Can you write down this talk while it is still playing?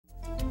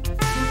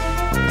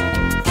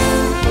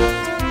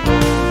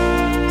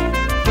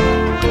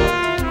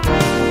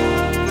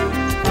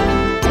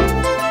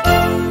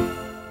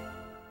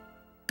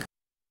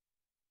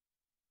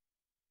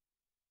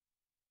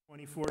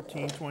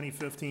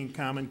2014-2015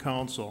 Common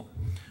Council.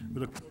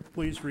 Will the clerk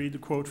please read the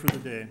quote for the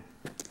day?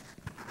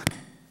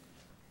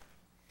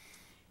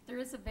 There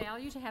is a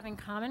value to having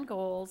common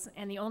goals,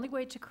 and the only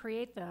way to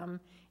create them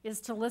is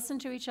to listen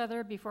to each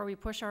other before we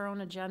push our own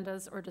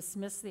agendas or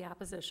dismiss the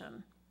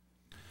opposition.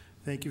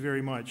 Thank you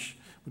very much.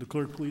 Will the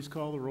clerk please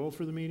call the roll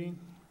for the meeting?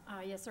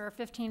 Yes, there are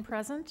 15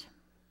 present.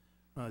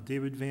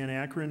 David Van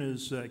Akron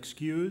is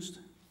excused.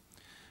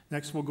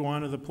 Next, we'll go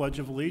on to the Pledge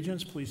of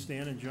Allegiance. Please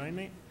stand and join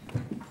me.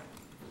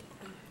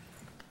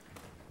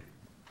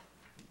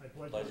 I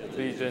pledge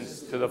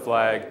allegiance to the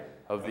flag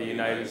of the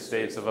United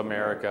States of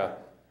America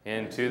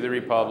and to the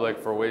republic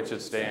for which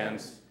it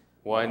stands,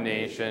 one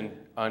nation,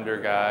 under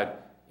God,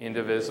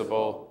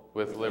 indivisible,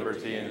 with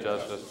liberty and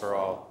justice for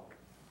all.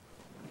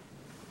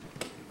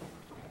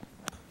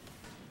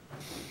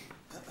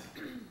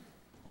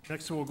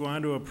 Next, we'll go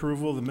on to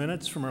approval of the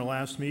minutes from our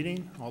last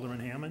meeting.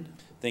 Alderman Hammond.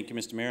 Thank you,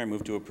 Mr. Mayor. I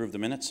move to approve the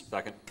minutes.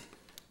 Second.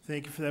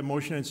 Thank you for that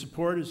motion and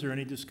support. Is there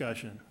any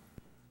discussion?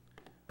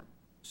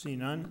 See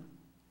none.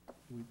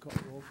 We call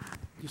roll.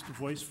 Just a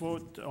voice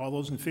vote. All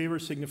those in favor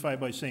signify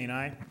by saying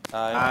aye.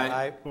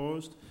 Aye.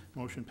 Opposed?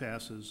 Motion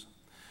passes.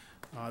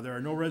 There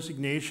are no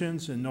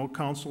resignations and no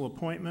council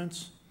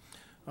appointments.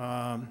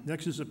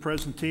 Next is a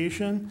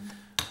presentation.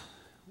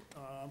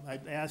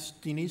 I've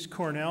asked Denise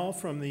Cornell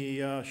from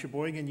the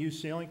Sheboygan Youth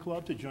Sailing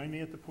Club to join me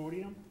at the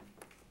podium.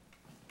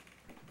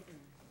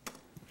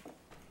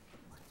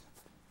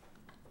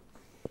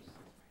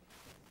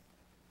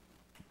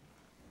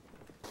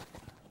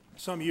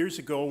 Some years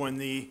ago when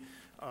the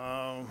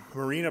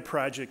marina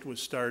project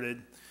was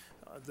started,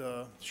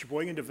 the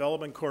Sheboygan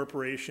Development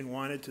Corporation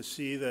wanted to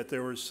see that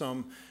there were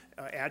some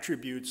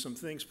attributes, some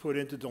things put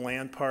into the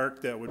land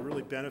park that would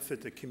really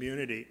benefit the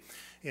community.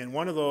 And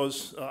one of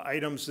those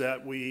items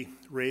that we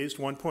raised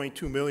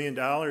 $1.2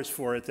 million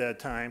for at that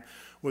time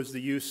was the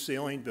youth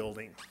sailing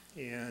building.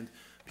 And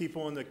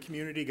people in the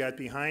community got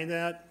behind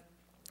that.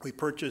 We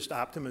purchased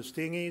Optimus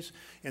dinghies,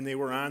 and they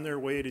were on their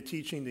way to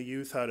teaching the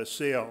youth how to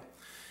sail.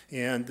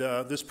 And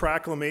this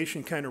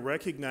proclamation kind of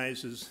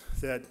recognizes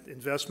that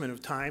investment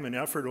of time and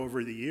effort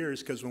over the years,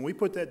 because when we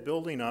put that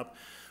building up,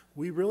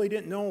 we really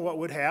didn't know what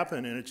would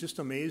happen, and it's just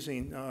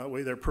amazing the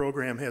way their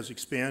program has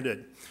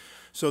expanded.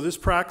 So this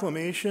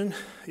proclamation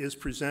is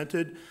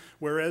presented,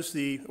 whereas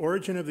the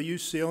origin of the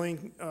Youth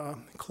Sailing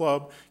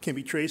Club can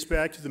be traced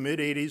back to the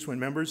mid-'80s when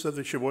members of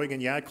the Sheboygan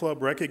Yacht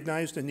Club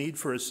recognized the need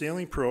for a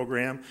sailing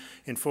program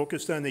and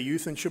focused on the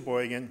youth in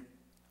Sheboygan.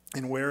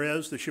 And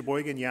whereas the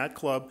Sheboygan Yacht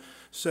Club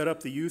set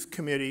up the Youth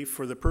Committee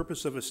for the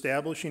purpose of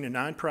establishing a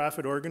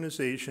nonprofit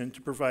organization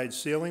to provide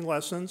sailing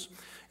lessons,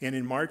 and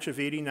in March of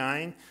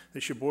 '89, the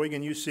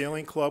Sheboygan Youth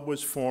Sailing Club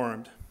was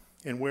formed.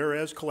 And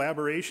whereas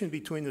collaboration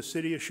between the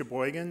City of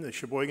Sheboygan, the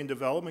Sheboygan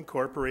Development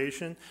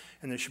Corporation,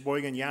 and the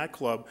Sheboygan Yacht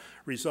Club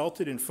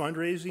resulted in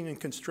fundraising and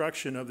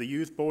construction of the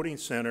Youth Boating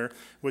Center,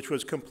 which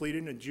was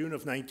completed in June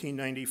of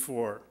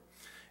 1994.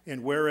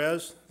 And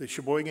whereas the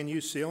Sheboygan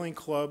Youth Sailing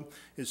Club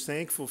is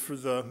thankful for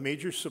the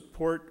major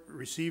support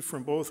received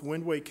from both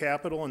Windway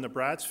Capital and the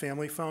Bratz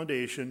Family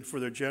Foundation for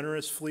their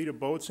generous fleet of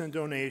boats and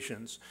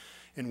donations.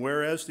 And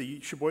whereas the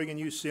Sheboygan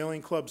Youth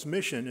Sailing Club's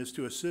mission is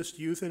to assist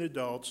youth and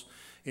adults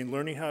in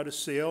learning how to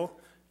sail,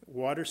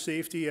 water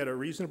safety at a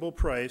reasonable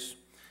price,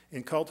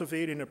 and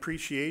cultivate an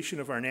appreciation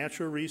of our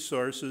natural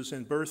resources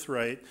and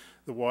birthright,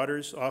 the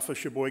waters off of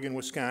Sheboygan,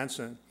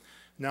 Wisconsin.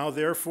 Now,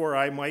 therefore,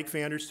 I, Mike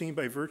Vandersteen,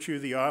 by virtue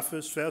of the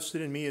office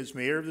vested in me as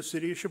mayor of the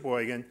City of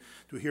Sheboygan,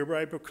 do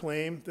hereby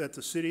proclaim that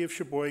the City of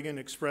Sheboygan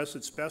express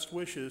its best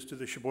wishes to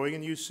the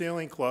Sheboygan Youth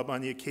Sailing Club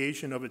on the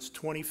occasion of its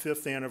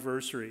 25th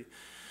anniversary.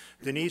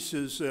 Denise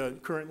is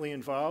currently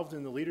involved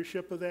in the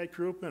leadership of that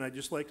group, and I'd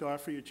just like to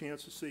offer you a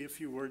chance to say a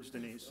few words,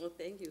 Denise. Well,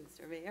 thank you,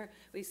 Mr. Mayor.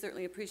 We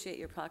certainly appreciate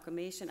your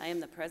proclamation. I am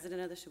the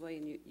president of the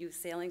Sheboygan Youth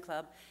Sailing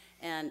Club,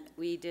 and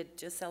we did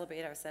just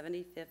celebrate our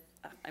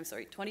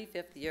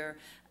 25th year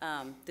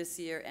this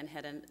year, and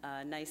had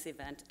a nice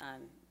event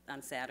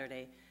on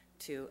Saturday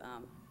to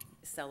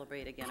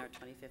celebrate again our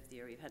 25th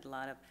year.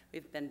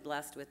 We've been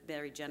blessed with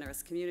very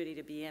generous community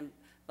to be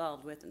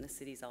involved with, and the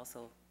city's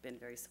also been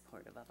very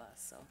supportive of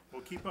us. So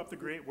well, keep up the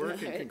great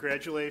work and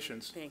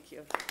congratulations. Thank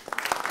you.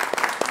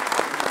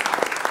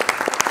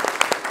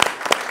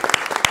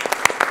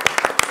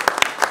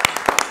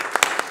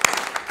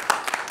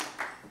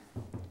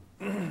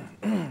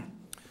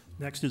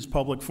 Next is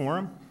public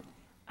forum.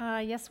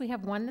 Yes, we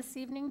have one this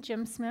evening,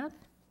 Jim Smith.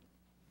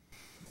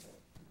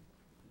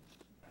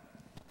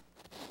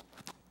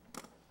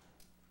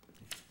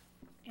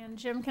 And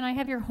Jim, can I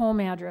have your home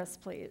address,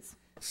 please?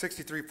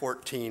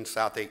 6314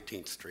 South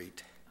 18th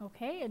Street.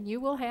 Okay, and you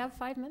will have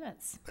 5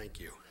 minutes. Thank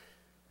you.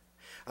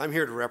 I'm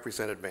here to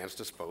represent Advanced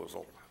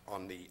Disposal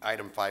on the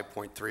item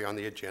 5.3 on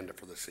the agenda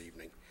for this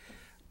evening.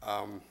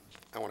 I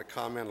want to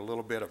comment a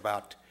little bit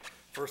about,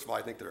 first of all,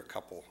 I think there are a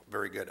couple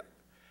very good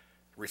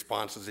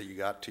responses that you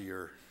got to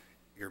your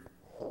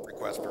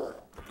request for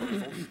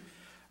proposals.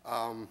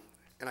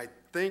 And I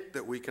think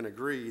that we can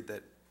agree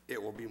that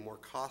it will be more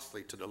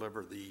costly to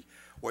deliver the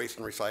waste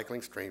and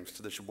recycling streams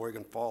to the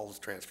Sheboygan Falls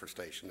transfer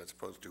station as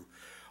opposed to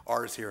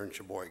ours here in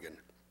Sheboygan.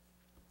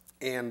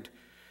 And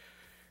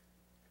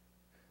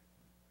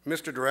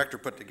Mr. Director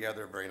put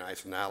together a very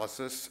nice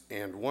analysis,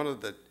 and one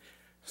of the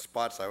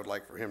spots I would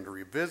like for him to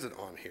revisit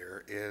on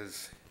here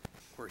is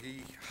where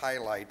he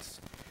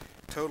highlights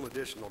total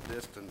additional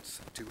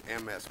distance to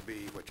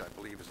MSB, which I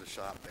believe is a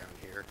shop down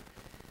here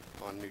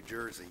on New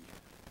Jersey,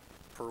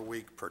 per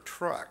week per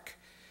truck.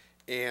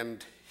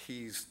 And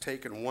he's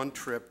taken one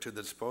trip to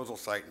the disposal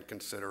site in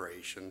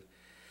consideration,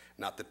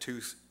 not the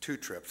two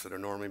trips that are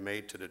normally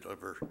made to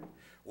deliver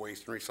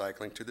waste and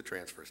recycling to the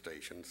transfer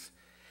stations.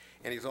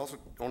 And he's also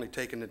only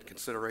taken into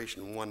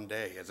consideration one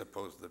day as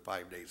opposed to the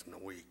 5 days in a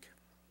week.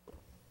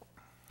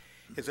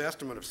 His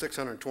estimate of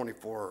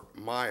 624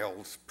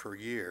 miles per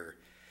year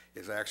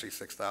is actually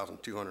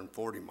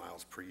 6,240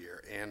 miles per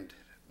year. And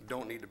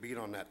don't need to beat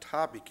on that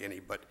topic any,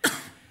 but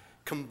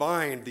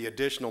combined, the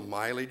additional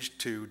mileage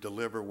to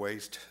deliver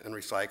waste and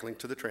recycling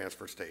to the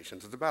transfer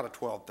stations is about a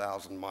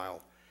 12,000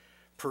 mile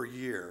per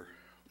year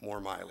more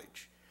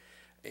mileage.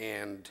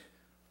 And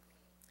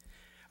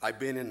I've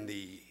been in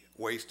the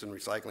waste and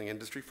recycling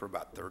industry for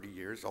about 30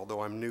 years,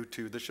 although I'm new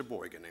to the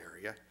Sheboygan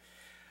area.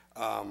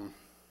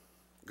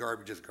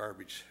 Garbage is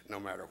garbage no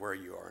matter where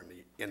you are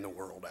in the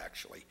world,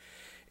 actually.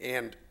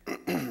 And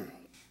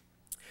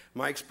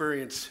my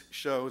experience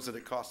shows that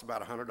it costs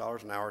about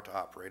 $100 an hour to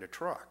operate a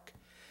truck.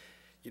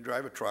 You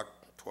drive a truck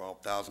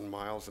 12,000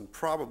 miles and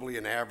probably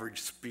an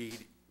average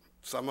speed,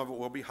 some of it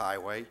will be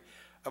highway,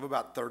 of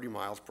about 30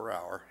 miles per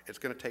hour. It's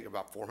going to take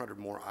about 400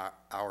 more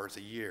hours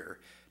a year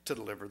to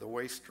deliver the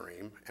waste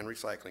stream and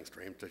recycling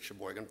stream to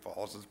Sheboygan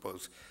Falls as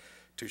opposed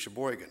to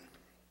Sheboygan.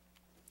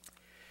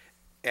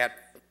 At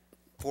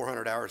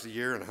 400 hours a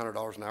year and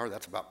 $100 an hour,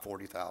 that's about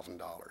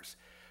 $40,000.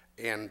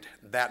 And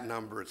that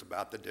number is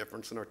about the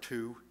difference in our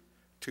two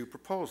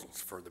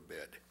proposals for the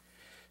bid.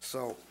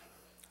 So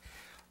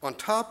on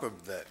top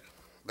of the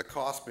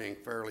cost being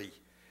fairly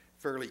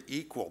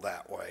equal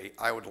that way,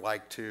 I would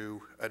like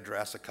to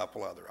address a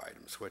couple other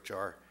items, which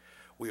are,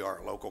 we are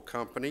a local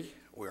company,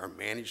 we are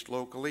managed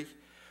locally,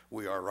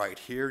 we are right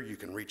here. You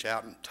can reach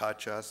out and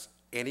touch us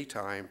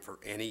anytime for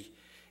any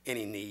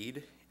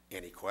need,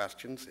 any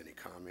questions, any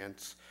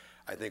comments.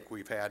 I think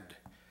we've had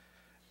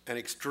an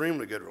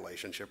extremely good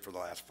relationship for the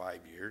last 5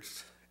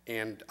 years,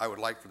 and I would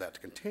like for that to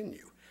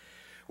continue.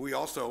 We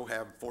also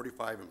have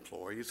 45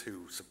 employees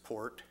who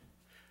support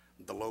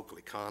the local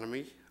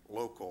economy,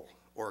 local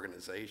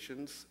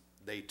organizations.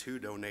 They too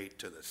donate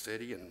to the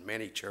city and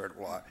many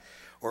charitable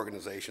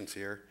organizations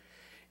here.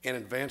 And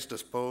Advanced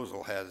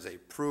Disposal has a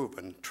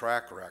proven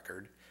track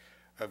record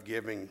of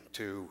giving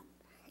to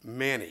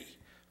many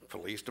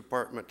police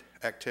department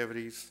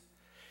activities,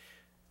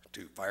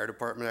 to fire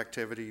department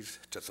activities,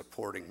 to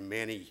supporting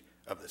many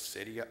of the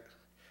city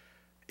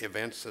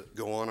events that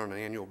go on an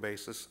annual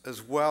basis,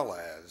 as well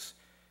as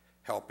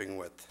helping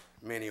with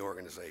many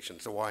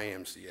organizations, the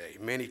YMCA,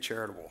 many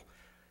charitable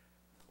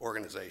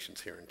organizations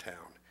here in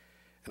town.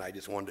 And I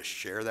just wanted to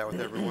share that with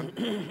everyone.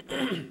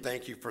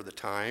 Thank you for the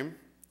time,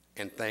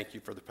 and thank you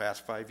for the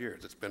past 5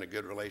 years. It's been a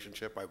good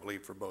relationship, I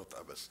believe, for both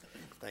of us.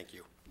 Thank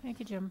you. Thank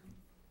you, Jim.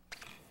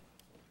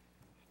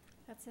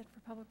 That's it for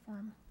public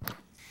forum.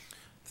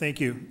 Thank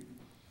you.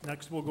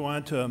 Next, we'll go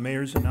on to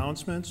mayor's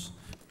announcements.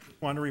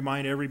 Want to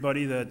remind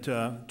everybody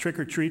that Trick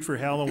or Treat for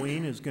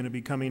Halloween is going to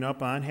be coming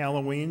up on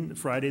Halloween,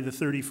 Friday the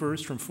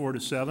 31st from 4 to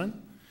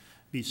 7.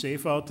 Be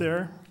safe out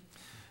there.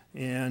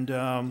 And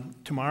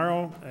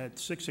tomorrow at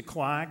 6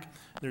 o'clock,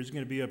 there's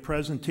going to be a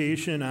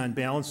presentation on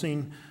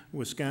balancing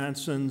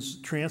Wisconsin's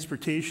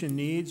transportation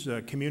needs,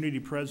 a community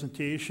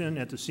presentation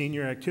at the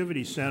Senior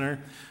Activity Center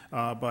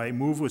by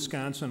Move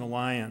Wisconsin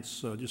Alliance.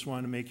 So just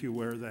wanted to make you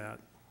aware of that.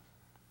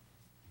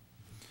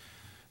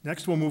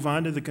 Next, we'll move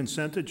on to the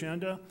consent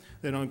agenda.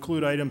 That'll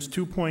include items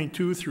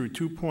 2.2 through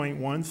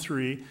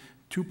 2.13.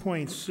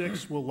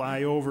 2.6 will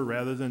lie over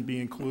rather than be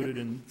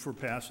included for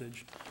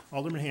passage.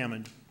 Alderman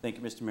Hammond. Thank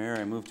you, Mr. Mayor.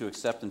 I move to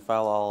accept and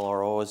file all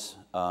ROs,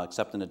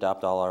 accept and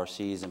adopt all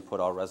RCs, and put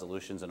all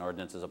resolutions and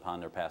ordinances upon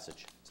their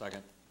passage.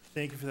 Second.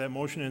 Thank you for that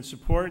motion and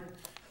support.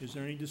 Is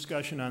there any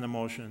discussion on the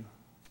motion?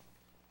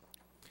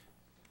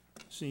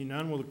 Seeing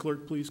none, will the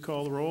clerk please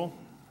call the roll?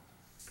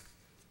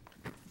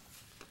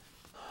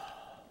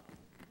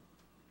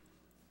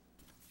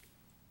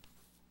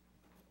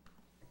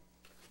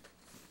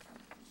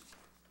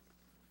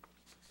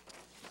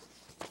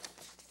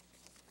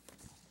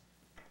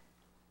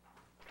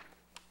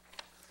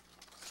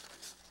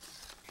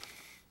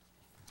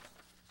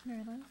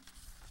 Mary Lynn?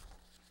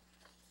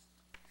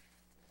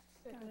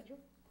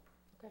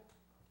 Okay.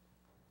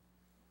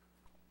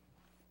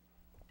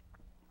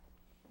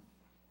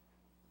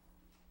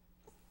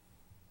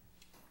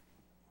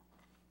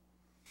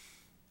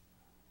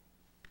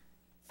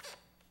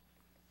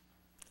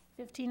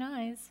 15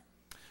 ayes.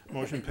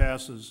 Motion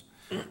passes.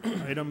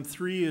 Item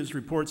 3 is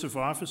reports of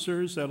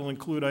officers. That'll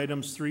include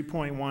items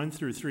 3.1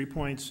 through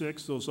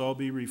 3.6. Those all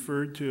be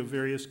referred to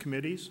various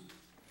committees.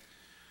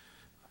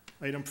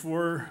 Item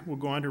 4 will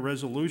go on to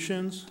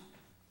resolutions.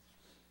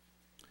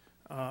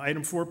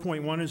 Item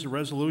 4.1 is a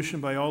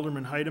resolution by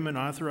Alderman Heidemann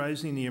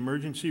authorizing the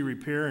emergency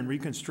repair and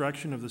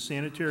reconstruction of the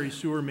sanitary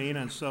sewer main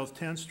on South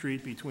 10th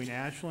Street between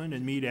Ashland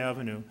and Meade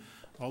Avenue.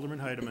 Alderman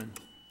Heidemann.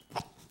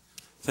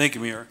 Thank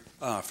you, Mayor.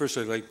 First,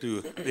 I'd like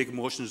to make a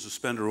motion to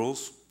suspend the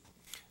rules.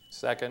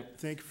 Second.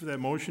 Thank you for that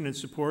motion and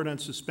support on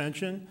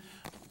suspension.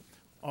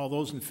 All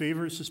those in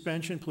favor of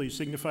suspension, please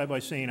signify by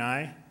saying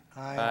aye.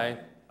 Aye.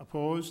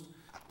 Opposed?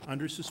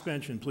 Under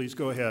suspension, please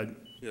go ahead.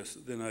 Yes,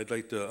 then I'd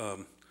like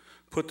to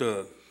put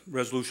the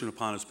resolution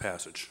upon its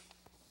passage.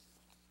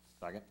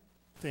 Second.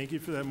 Thank you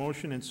for that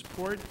motion and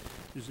support.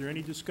 Is there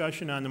any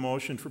discussion on the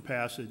motion for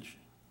passage?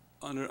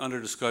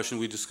 Under discussion,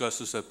 we discussed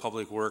this at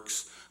Public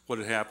Works. What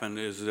had happened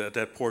is that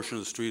that portion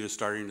of the street is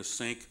starting to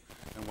sink,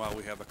 and while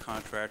we have a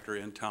contractor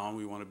in town,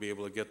 we want to be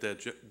able to get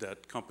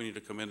that company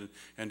to come in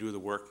and do the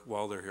work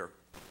while they're here,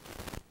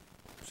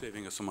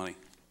 saving us some money.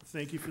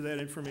 Thank you for that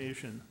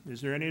information.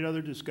 Is there any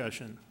other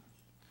discussion?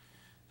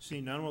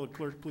 Seeing none, will the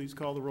clerk please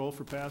call the roll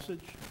for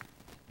passage?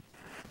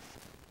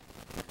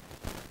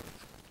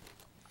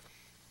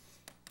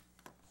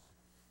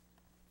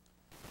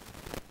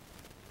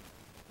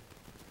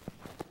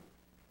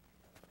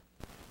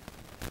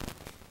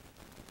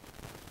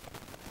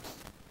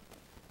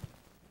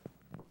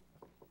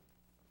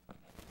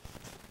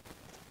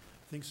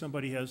 I think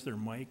somebody has their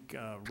mic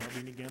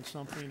rubbing against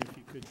something. If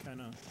you could kind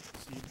of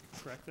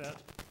correct that.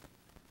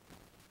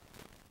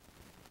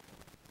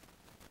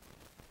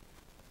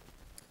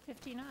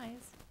 15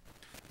 ayes.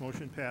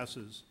 Motion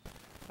passes.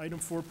 Item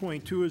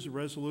 4.2 is a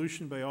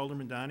resolution by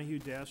Alderman Donahue,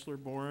 Dassler,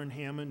 Boren,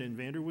 Hammond, and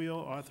Vanderweel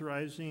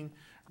authorizing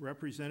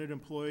represented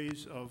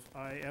employees of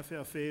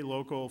IFFA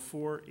Local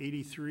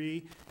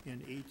 483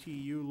 and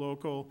ATU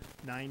Local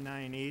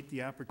 998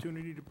 the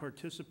opportunity to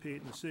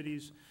participate in the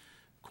city's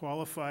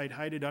qualified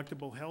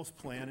high-deductible health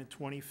plan in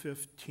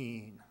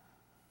 2015.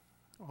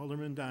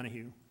 Alderman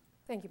Donahue.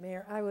 Thank you,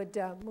 Mayor. I would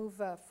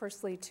move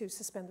firstly to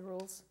suspend the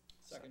rules.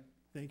 Second.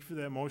 Thank you for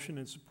that motion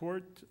and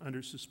support.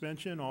 Under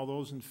suspension, all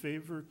those in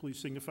favor, please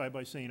signify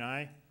by saying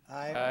aye.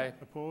 Aye.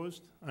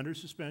 Opposed? Under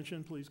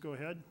suspension, please go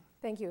ahead.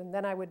 Thank you. And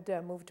then I would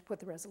move to put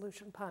the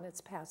resolution upon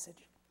its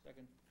passage.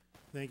 Second.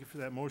 Thank you for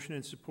that motion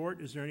and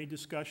support. Is there any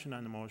discussion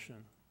on the motion?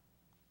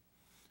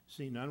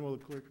 Seeing none, will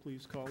the clerk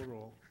please call the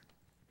roll?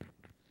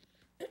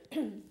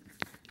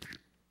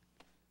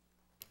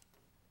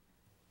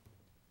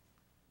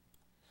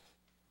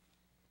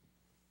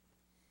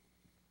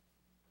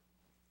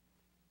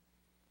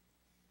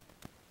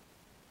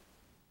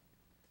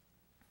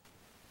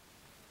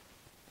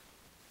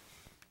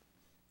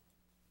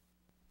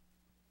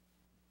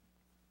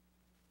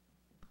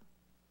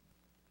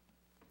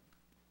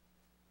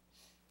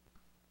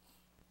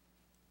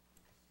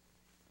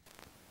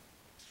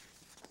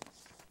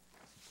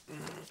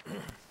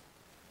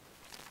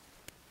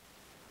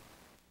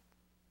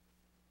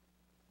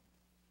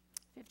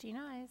 15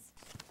 ayes.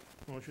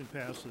 Motion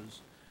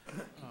passes.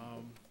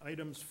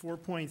 Items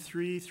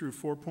 4.3 through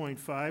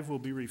 4.5 will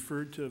be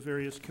referred to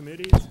various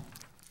committees.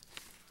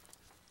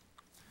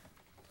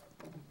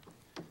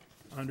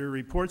 Under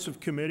reports of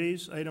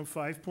committees, item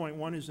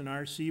 5.1 is an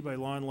RC by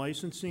Law and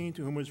Licensing,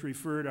 to whom was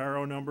referred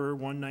RO number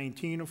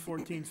 119 of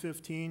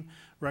 1415,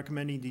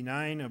 recommending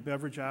denying a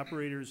beverage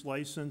operator's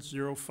license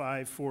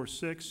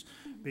 0546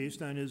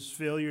 based on his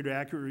failure to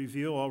accurately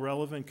reveal all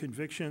relevant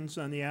convictions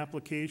on the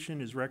application,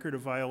 his record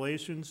of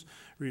violations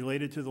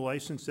related to the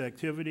licensed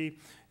activity,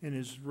 and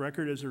his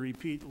record as a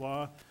repeat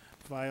law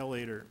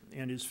violator,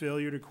 and his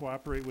failure to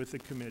cooperate with the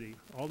committee.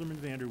 Alderman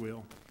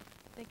Vanderweel.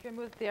 Thank you. I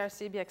move that the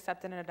RC be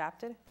accepted and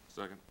adopted.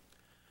 Second.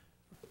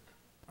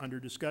 Under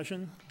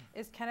discussion?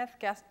 Is Kenneth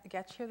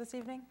Getch here this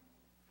evening?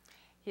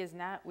 He is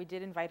not. We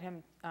did invite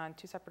him on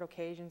 2 separate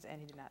occasions, and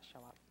he did not show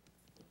up.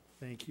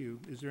 Thank you.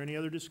 Is there any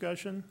other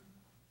discussion?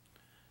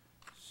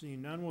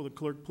 Seeing none, will the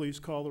clerk please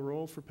call the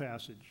roll for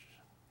passage?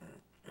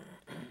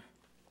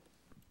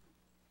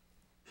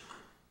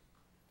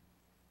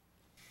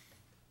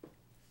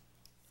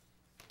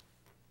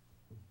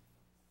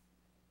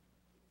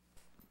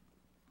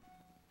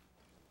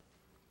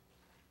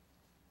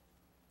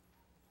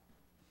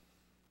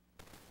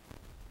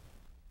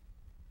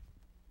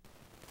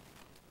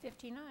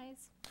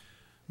 Ayes.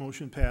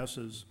 Motion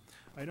passes.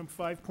 Item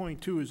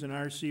 5.2 is an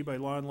RC by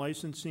Law and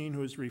Licensing,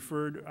 who has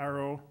referred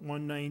RO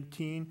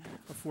 119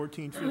 of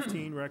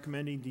 1415,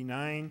 recommending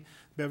denying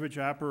beverage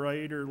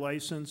operator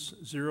license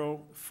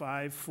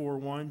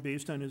 0541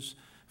 based on his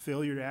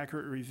failure to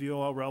accurately reveal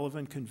all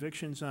relevant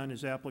convictions on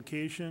his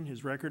application,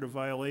 his record of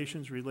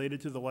violations related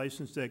to the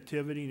licensed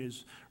activity, and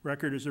his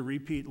record as a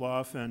repeat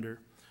law offender.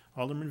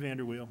 Alderman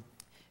Vanderweel.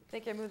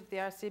 Thank you. I move that the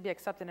RC be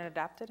accepted and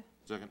adopted.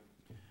 Second.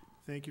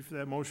 Thank you for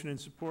that motion and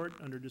support.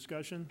 Under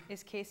discussion?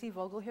 Is Casey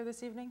Vogel here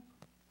this evening?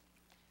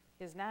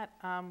 He is not.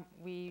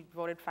 We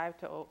voted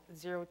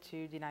 5-0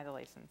 to deny the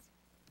license.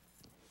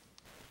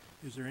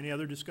 Is there any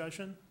other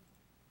discussion?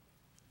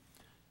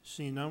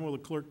 Seeing none, will the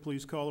clerk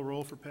please call the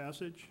roll for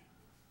passage?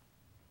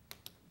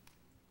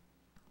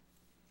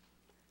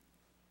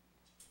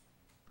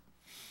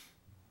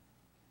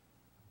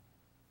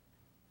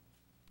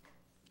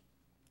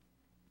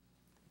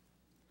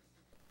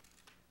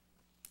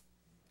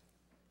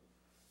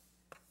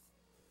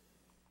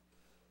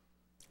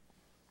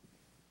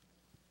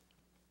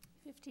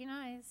 15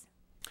 ayes.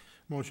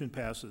 Motion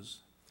passes.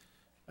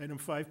 Item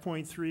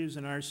 5.3 is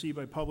an RC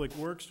by Public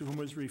Works, to whom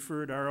was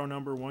referred RO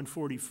number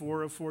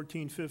 144 of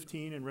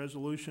 1415 and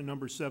resolution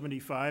number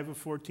 75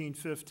 of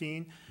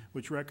 1415,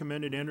 which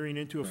recommended entering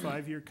into a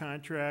 5-year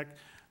contract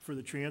for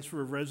the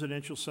transfer of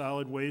residential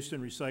solid waste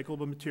and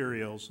recyclable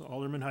materials.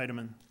 Alderman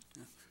Heidemann.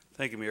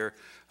 Thank you, Mayor.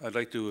 I'd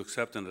like to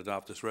accept and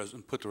adopt this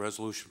and put the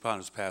resolution upon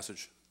its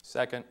passage.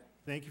 Second.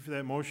 Thank you for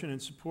that motion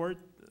and support.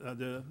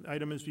 The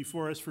item is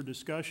before us for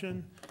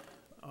discussion.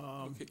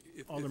 Okay,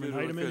 Alderman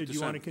Heidemann, did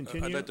you want to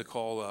continue? I'd like to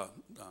call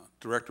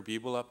Director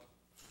Biebel up,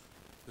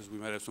 because we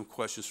might have some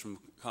questions from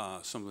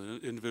some of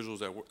the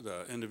individuals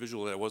the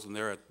individual that wasn't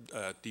there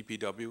at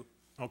DPW.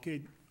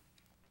 Okay.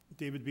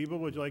 David Biebel,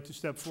 would you like to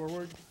step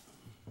forward?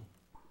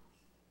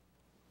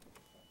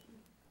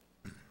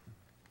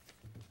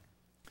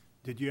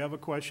 Did you have a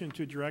question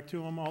to direct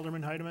to him,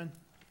 Alderman Heidemann?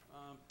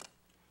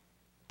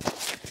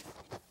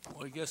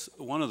 Well, I guess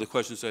one of the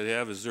questions I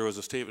have is there was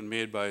a statement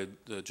made by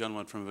the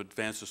gentleman from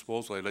Advanced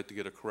Disposal. I'd like to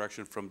get a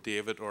correction from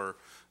David or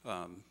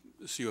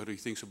see what he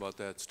thinks about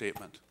that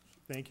statement.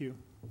 Thank you.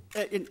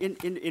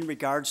 In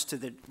regards to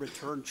the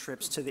return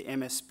trips to the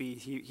MSB,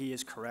 he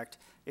is correct.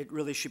 It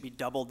really should be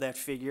double that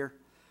figure,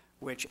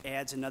 which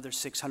adds another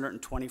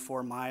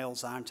 624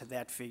 miles onto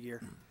that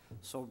figure.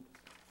 So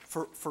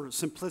for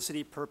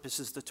simplicity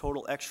purposes, the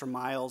total extra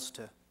miles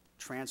to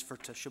transfer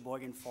to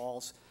Sheboygan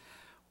Falls,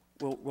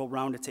 we'll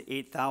round it to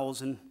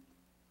 8,000,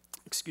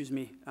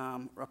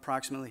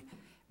 approximately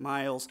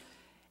miles,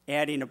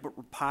 adding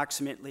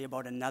approximately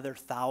about another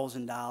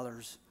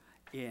 $1,000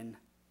 in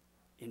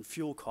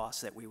fuel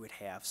costs that we would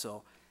have.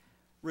 So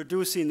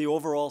reducing the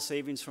overall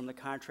savings from the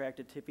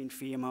contracted tipping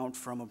fee amount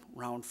from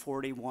around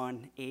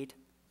 $41,800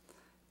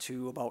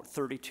 to about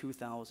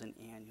 $32,000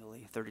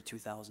 annually,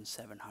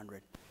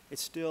 $32,700.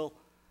 It's still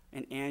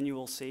an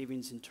annual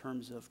savings in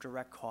terms of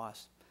direct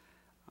costs.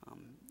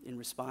 In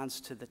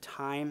response to the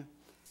time,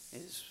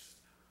 is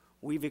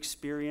we've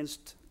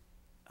experienced,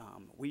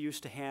 we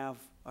used to have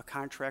a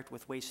contract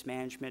with Waste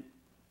Management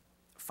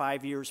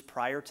 5 years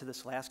prior to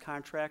this last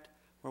contract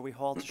where we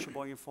hauled to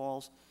Sheboygan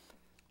Falls.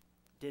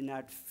 Did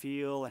not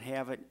feel and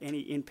have any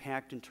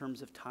impact in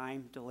terms of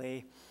time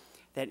delay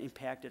that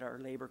impacted our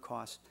labor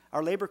costs.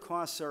 Our labor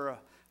costs are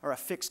a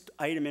fixed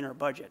item in our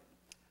budget.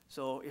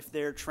 So if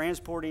they're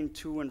transporting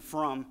to and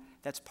from,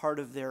 that's part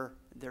of their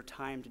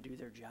time to do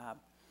their job.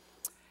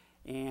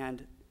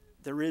 And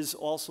there is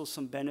also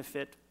some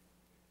benefit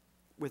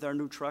with our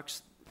new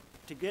trucks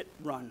to get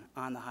run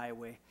on the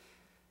highway.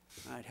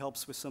 It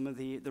helps with some of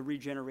the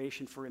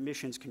regeneration for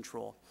emissions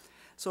control.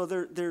 So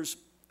there's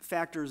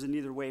factors in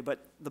either way,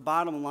 but the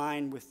bottom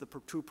line with the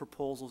two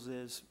proposals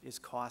is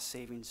cost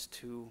savings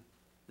to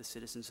the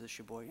citizens of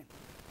Sheboygan.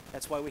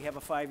 That's why we have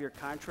a 5-year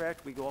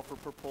contract. We go out for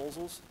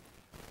proposals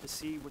to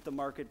see what the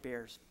market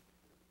bears.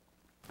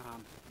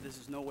 This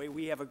is no way.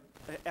 We have an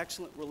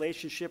excellent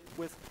relationship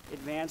with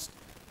Advanced,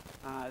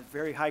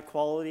 very high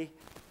quality,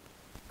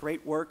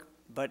 great work,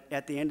 but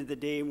at the end of the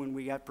day, when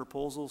we got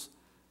proposals,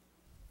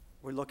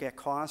 we look at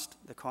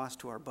the cost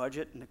to our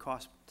budget and the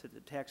cost to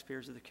the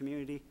taxpayers of the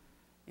community,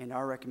 and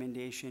our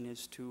recommendation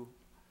is to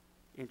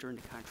enter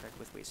into contract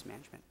with Waste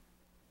Management.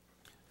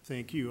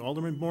 Thank you.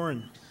 Alderman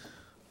Boren.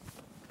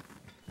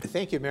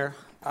 Thank you, Mayor.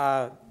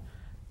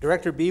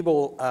 Director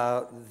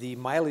Biebel, the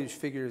mileage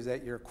figures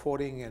that you're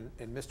quoting and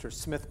Mr.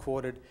 Smith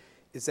quoted,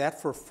 is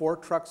that for 4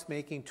 trucks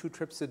making 2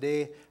 trips a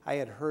day? I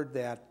had heard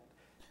that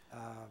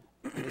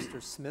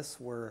Mr. Smith's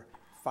were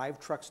 5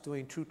 trucks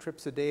doing 2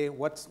 trips a day.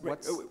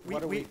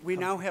 We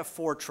now have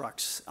 4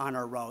 trucks on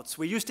our routes.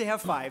 We used to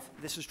have 5.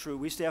 This is true.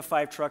 We used to have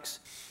 5 trucks.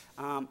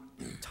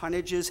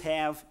 Tonnages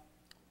have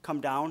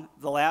come down.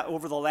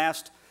 Over the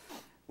last,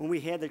 when we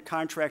had the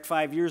contract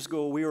 5 years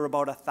ago, we were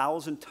about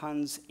 1,000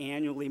 tons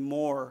annually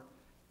more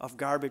of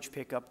garbage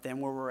pickup than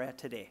where we're at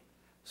today.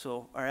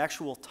 So our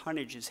actual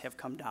tonnages have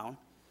come down,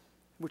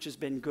 which has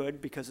been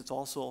good because it's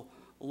also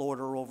lowered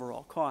our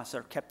overall costs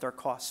or kept our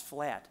costs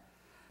flat,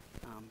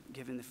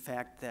 given the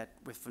fact that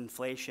with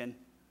inflation,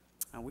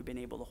 we've been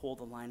able to hold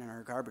the line on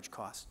our garbage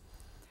costs.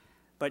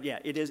 But yeah,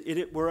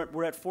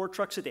 we're at 4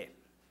 trucks a day.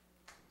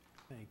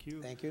 Thank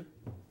you. Thank you.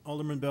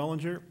 Alderman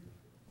Bellinger.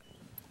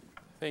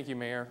 Thank you,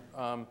 Mayor.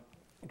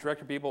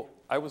 Director Biebel,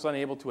 I was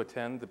unable to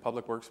attend the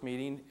Public Works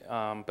meeting,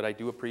 but I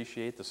do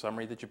appreciate the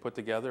summary that you put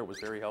together. It was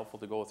very helpful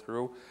to go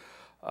through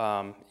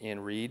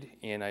and read,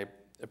 and I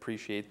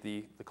appreciate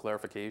the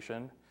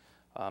clarification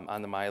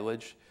on the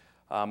mileage.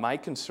 My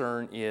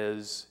concern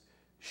is,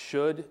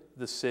 should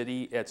the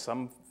city at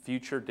some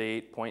future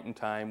point in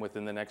time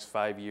within the next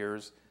 5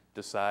 years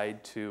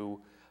decide to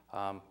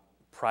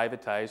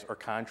privatize or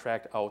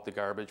contract out the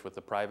garbage with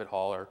a private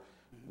hauler,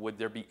 would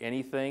there be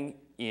anything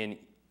in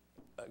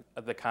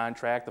the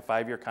contract, the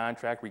 5-year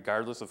contract,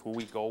 regardless of who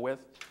we go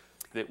with,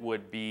 that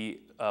would be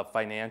a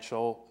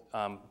financial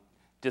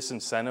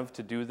disincentive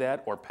to do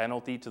that or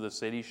penalty to the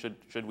city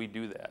should we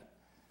do that?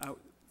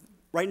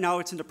 Right now,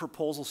 it's in the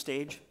proposal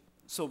stage.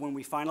 So when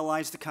we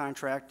finalize the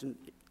contract, and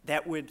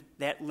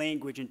that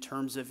language in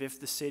terms of if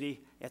the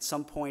city at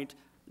some point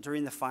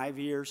during the 5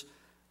 years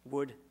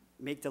would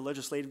make the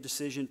legislative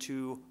decision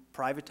to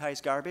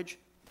privatize garbage,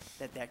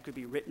 that could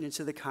be written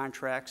into the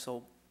contract,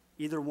 so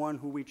either one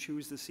who we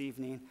choose this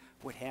evening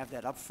would have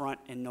that up front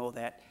and know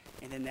that,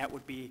 and then that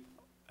would be,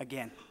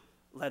 again,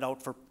 let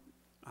out for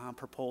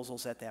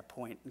proposals at that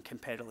point and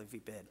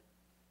competitively bid.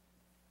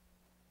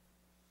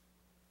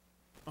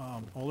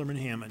 Alderman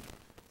Hammond.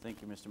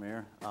 Thank you, Mr.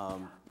 Mayor.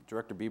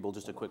 Director Biebel,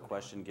 just a quick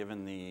question.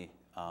 Given the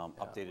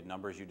updated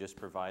numbers you just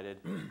provided,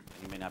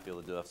 you may not be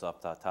able to do this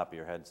off the top of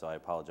your head, so I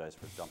apologize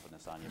for dumping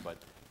this on you, but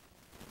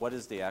what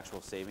is the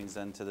actual savings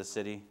then to the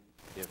city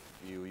if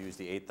you use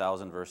the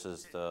 8,000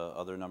 versus the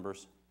other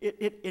numbers?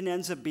 It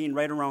ends up being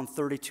right around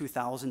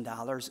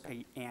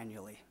 $32,000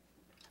 annually,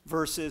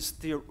 versus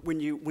when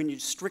you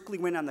strictly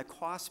went on the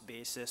cost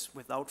basis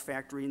without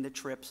factoring the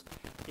trips,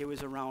 it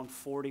was around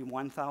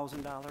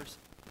 $41,000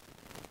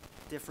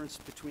 difference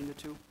between the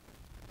two.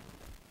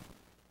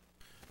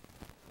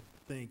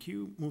 Thank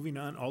you. Moving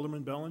on,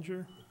 Alderman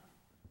Bellinger.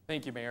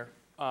 Thank you, Mayor.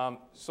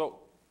 So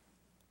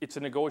it's a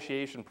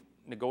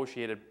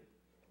negotiated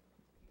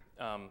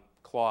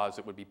clause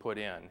that would be put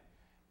in.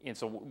 And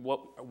so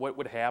what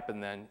would happen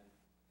then,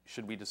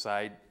 should we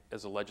decide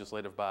as a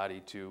legislative body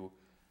to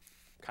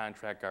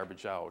contract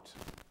garbage out?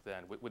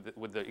 Then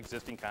would the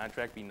existing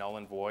contract be null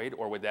and void,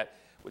 or would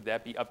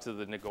that be up to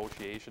the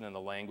negotiation and the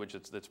language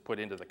that's put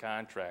into the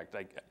contract?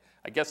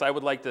 I guess I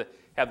would like to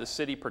have the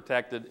city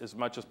protected as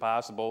much as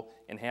possible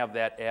and have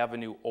that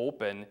avenue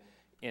open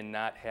and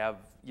not have,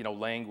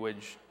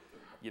 language,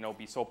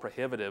 be so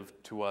prohibitive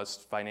to us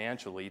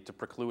financially to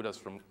preclude us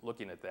from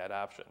looking at that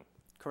option.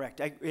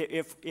 Correct.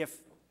 If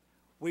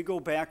we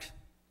go back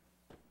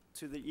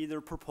to the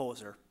either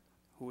proposer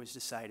who was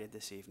decided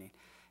this evening,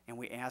 and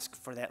we ask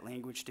for that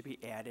language to be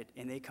added,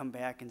 and they come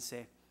back and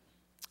say,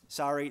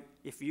 sorry,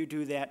 if you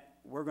do that,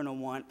 we're going to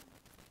want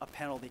a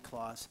penalty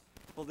clause.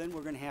 Well, then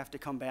we're going to have to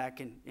come back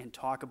and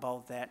talk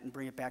about that and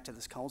bring it back to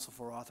this council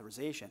for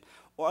authorization.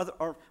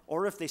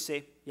 Or if they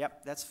say,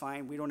 yep, that's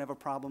fine, we don't have a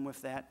problem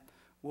with that,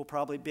 we'll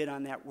probably bid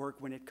on that work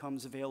when it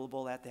comes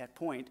available at that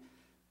point.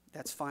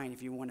 That's fine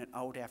if you want it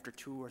out after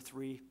 2 or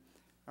 3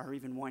 or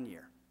even 1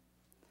 year.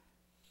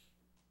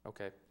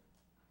 Okay.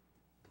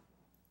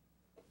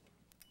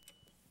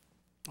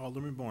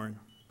 Alderman Bourne.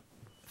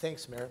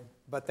 Thanks, Mayor,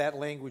 but that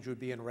language would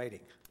be in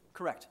writing.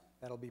 Correct.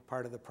 That'll be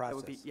part of the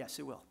process. That would be, yes,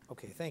 it will.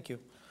 Okay, thank you.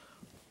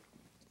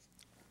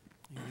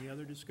 Any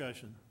other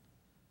discussion?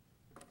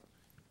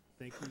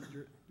 Thank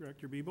you,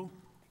 Director Biebel.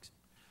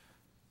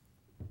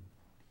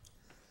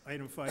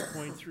 Item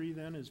 5.3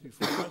 then is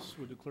before us.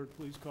 Would the clerk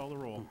please call the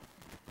roll?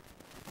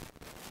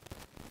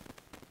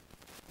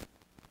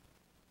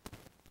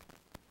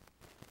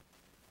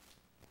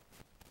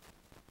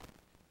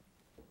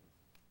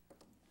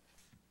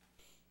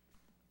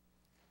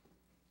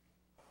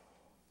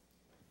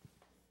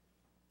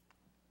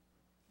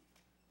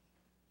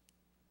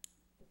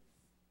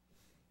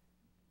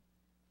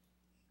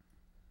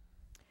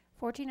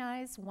 Fourteen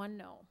ayes, 1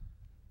 no.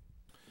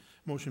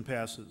 Motion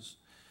passes.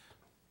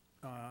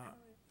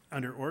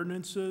 Under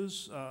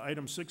ordinances,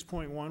 item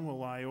 6.1 will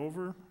lie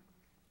over.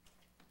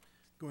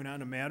 Going on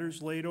to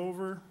matters laid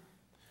over.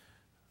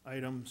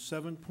 Item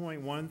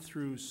 7.1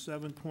 through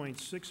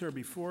 7.6 are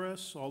before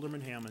us.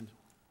 Alderman Hammond.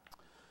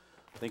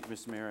 Thank you,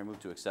 Mr. Mayor. I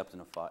move to accept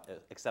and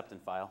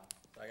file.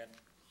 Second.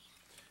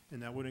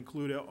 And that would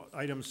include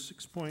items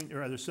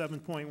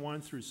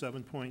 7.1 through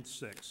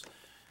 7.6.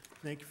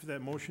 Thank you for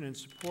that motion and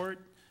support.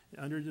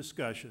 Under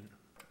discussion,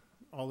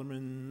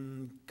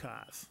 Alderman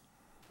Koth.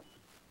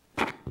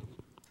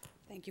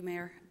 Thank you,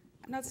 Mayor.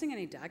 I'm not seeing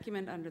any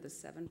document under the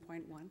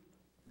 7.1.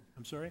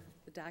 I'm sorry?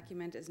 The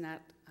document is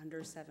not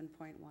under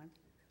 7.1.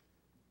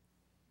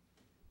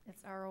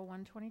 It's RO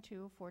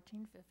 122,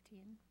 1415.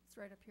 It's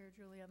right up here,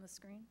 Julie, on the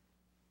screen.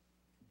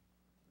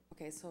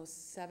 Okay, so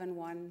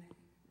 7.1,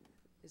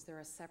 is there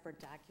a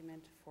separate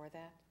document for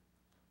that?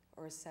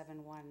 Or is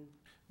 7.1?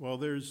 Well,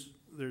 there's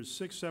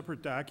 6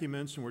 separate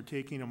documents, and we're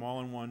taking them all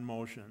in one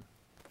motion.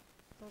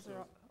 Those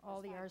are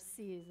all the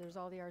RCs. There's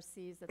all the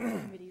RCs that the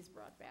committee's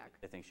brought back.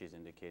 I think she's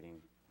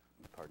indicating,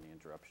 pardon the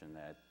interruption,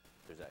 that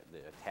the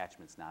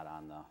attachment's not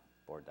on the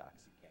board docs.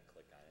 You can't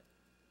click on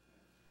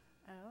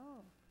it.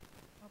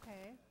 Oh,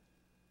 okay.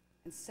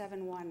 And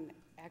 7.1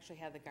 actually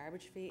had the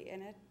garbage fee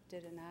in it,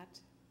 did it not?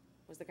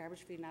 Was the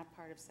garbage fee not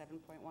part of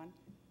 7.1?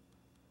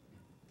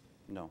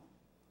 No.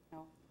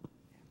 No?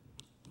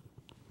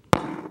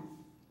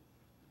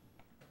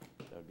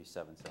 That would be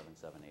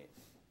 7778.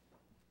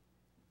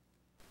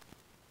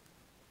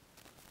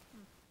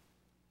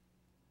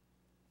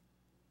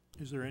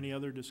 Is there any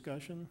other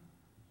discussion?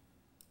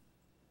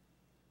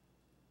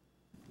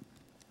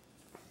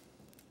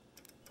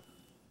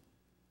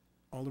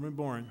 Alderman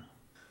Bourne.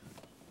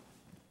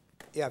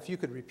 Yeah, if you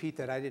could repeat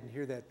that, I didn't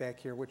hear that back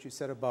here, what you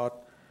said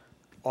about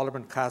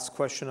Alderman Koss's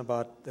question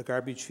about the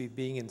garbage fee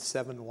being in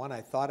 7.1.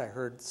 I thought I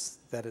heard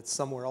that it's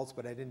somewhere else,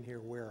 but I didn't hear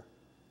where.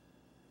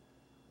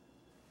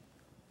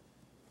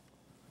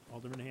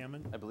 Alderman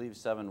Hammond? I believe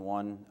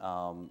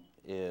 7.1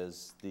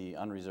 is the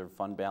unreserved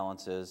fund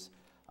balances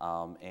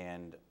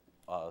and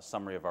a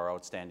summary of our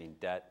outstanding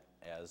debt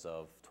as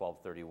of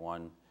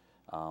 12/31,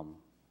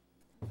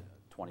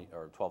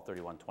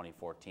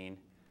 2014.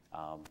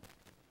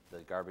 The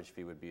garbage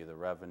fee would be the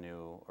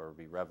revenue, or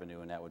be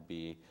revenue, and that would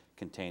be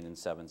contained in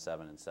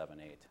 7.7 and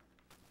 7.8.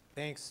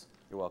 Thanks.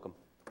 You're welcome.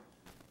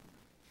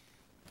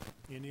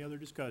 Any other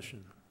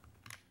discussion?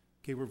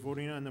 Okay, we're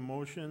voting on the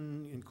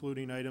motion,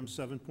 including items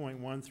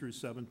 7.1 through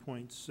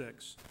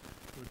 7.6.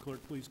 Would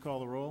clerk please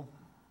call the roll?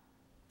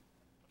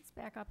 Let's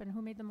back up, and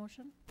who made the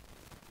motion?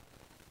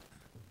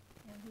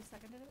 And who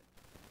seconded it?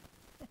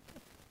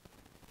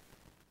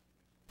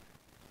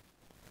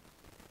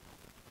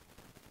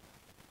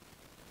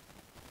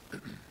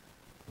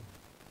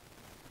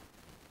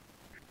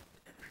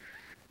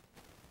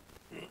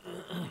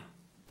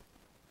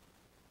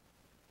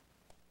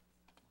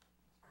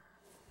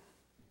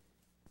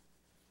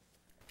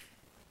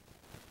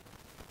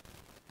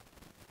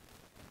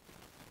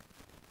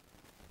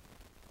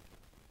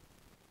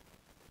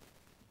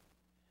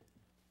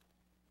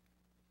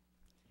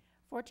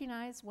 Fourteen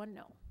ayes, 1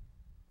 no.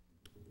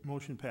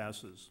 Motion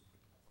passes.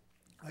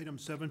 Item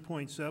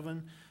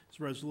 7.7 is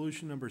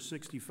resolution number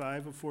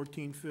 65 of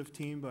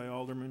 1415 by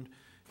Alderman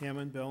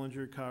Hammond,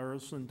 Bellinger,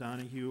 Carlson,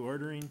 Donahue,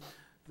 ordering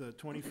the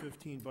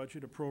 2015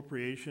 budget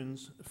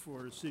appropriations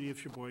for City of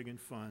Sheboygan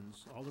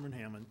funds. Alderman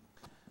Hammond.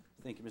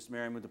 Thank you, Mr.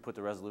 Mayor. I move to put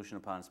the resolution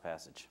upon its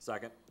passage.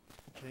 Second.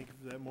 Thank you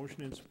for that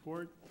motion and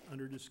support.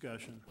 Under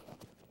discussion.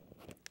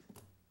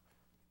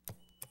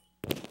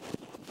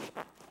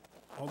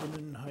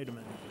 Alderman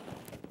Heidemann.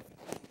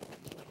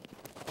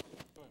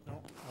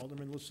 No,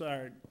 Alderman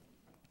Lassard.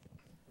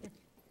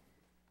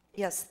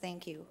 Yes,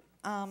 thank you.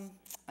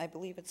 I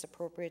believe it's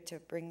appropriate to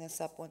bring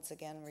this up once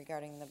again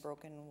regarding the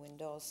broken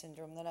window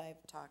syndrome that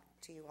I've talked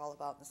to you all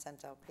about and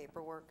sent out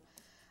paperwork.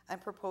 I'm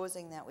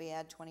proposing that we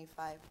add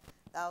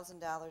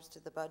 $25,000 to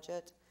the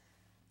budget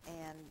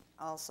and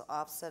also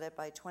offset it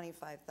by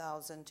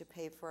 $25,000 to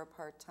pay for a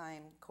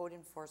part-time code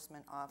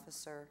enforcement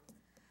officer.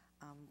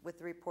 With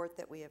the report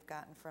that we have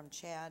gotten from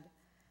Chad,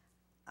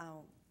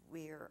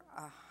 we're,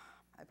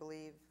 I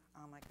believe,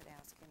 I could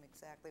ask him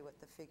exactly what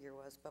the figure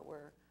was, but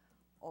we're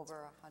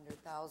over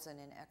 $100,000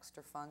 in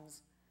extra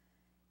funds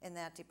in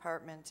that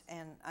department,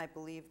 and I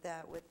believe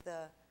that with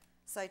the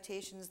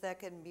citations that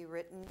can be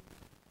written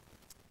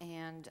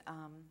and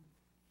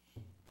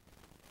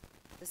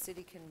the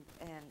city can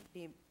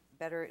be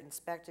better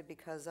inspected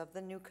because of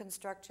the new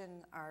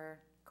construction. Our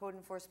code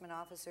enforcement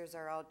officers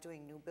are out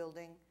doing new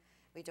building.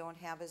 We don't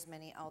have as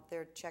many out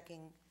there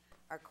checking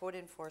our code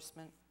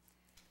enforcement,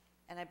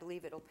 and I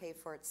believe it'll pay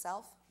for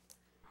itself.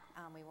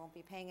 We won't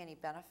be paying any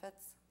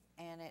benefits,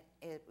 and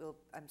it will,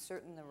 I'm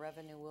certain the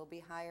revenue will be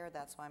higher.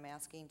 That's why I'm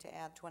asking to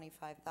add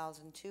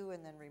 $25,000 too,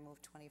 and then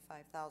remove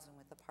 $25,000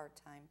 with a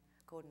part-time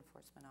code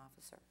enforcement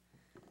officer.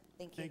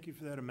 Thank you. Thank you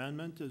for that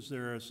amendment. Is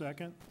there a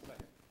second?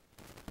 Second.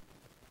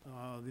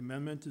 The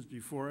amendment is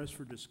before us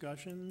for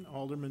discussion.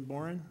 Alderman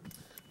Boren.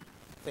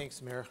 Thanks,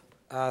 Mayor.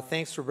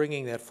 Thanks for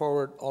bringing that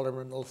forward,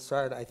 Alderman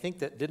Lassard. I think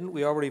that, didn't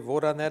we already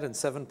vote on that in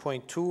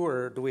 7.2,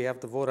 or do we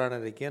have to vote on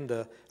it again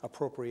to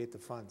appropriate the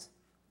funds?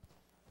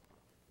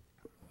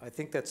 I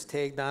think that's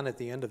tagged on at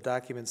the end of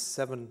document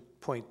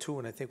 7.2,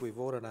 and I think we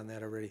voted on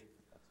that already.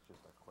 That's just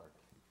our clerk.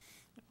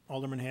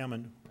 Alderman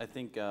Hammond. I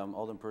think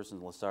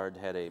Alderperson Lassard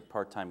had a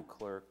part-time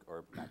clerk,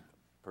 or not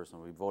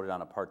person, we voted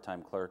on a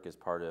part-time clerk as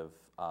part of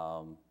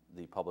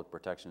the public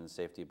protection and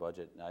safety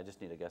budget. Now, I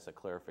just need, I guess, a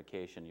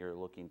clarification. You're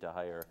looking to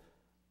hire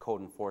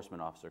code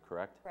enforcement officer,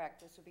 correct?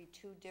 Correct. This would be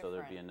two different. So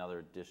there'd be another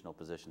additional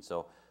position.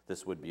 So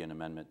this would be an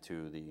amendment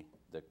to the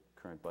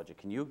current budget.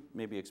 Can you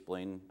maybe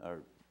explain,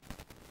 or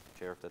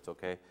Chair, if that's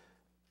okay,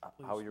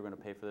 how you're going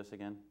to pay for this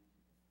again?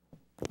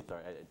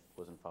 Sorry, I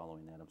wasn't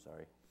following that. I'm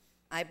sorry.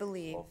 I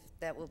believe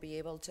that we'll be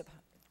able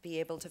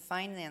to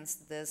finance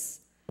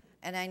this,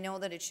 and I know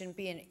that it shouldn't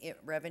be a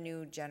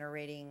revenue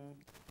generating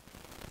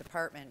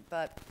department,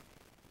 but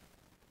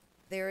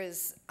there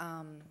is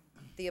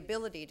the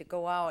ability to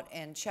go out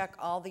and check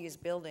all these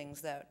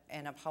buildings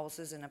and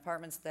houses and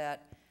apartments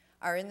that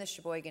are in the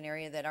Sheboygan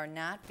area that are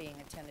not being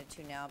attended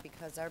to now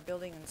because our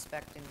building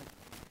inspecting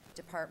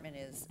department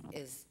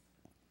is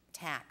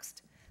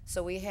taxed.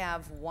 So we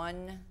have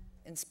one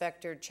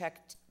inspector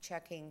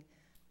checking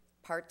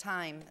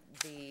part-time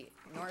the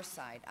north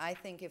side. I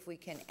think if we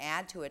can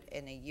add to it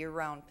in a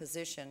year-round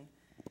position,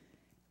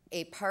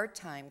 a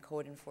part-time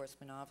code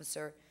enforcement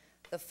officer,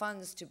 the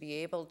funds to be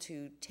able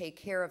to take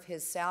care of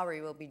his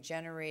salary will be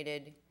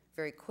generated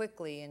very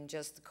quickly in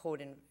just the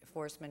code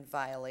enforcement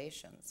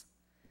violations.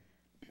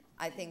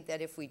 I think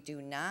that if we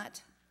do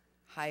not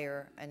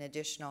hire an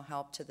additional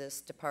help to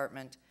this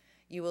department,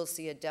 you will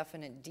see a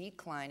definite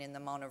decline in the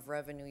amount of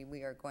revenue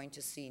we are going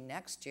to see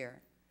next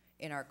year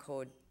in our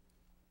code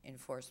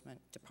enforcement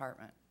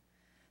department.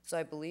 So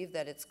I believe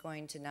that it's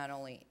going to not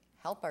only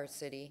help our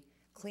city,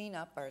 clean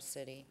up our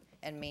city,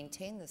 and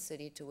maintain the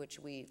city to which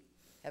we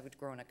have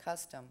grown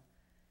accustomed,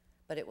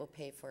 but it will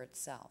pay for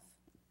itself.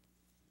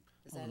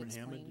 Does that Alderman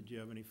explain? Hammond, did you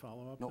have any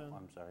follow-up No, then?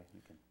 I'm sorry.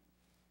 You can.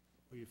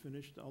 Were you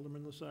finished,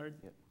 Alderman Lassard?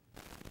 Yep.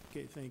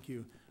 Okay, thank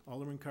you.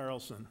 Alderman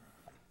Carlson.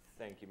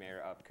 Thank you,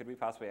 Mayor. Could we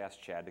possibly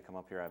ask Chad to come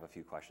up here? I have a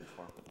few questions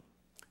for him.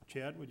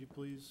 Chad, would you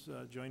please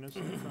join us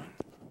in the front?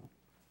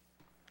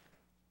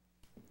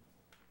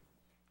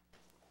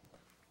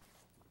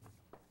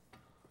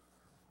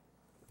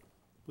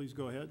 Please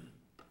go ahead.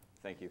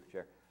 Thank you,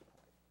 Chair.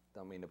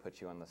 Don't mean to put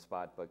you on the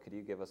spot, but could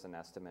you give us an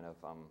estimate of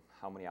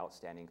how many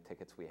outstanding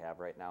tickets we have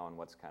right now and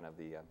what's kind of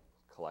the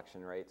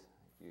collection rate,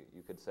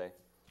 you could say?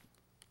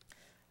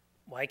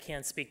 Well, I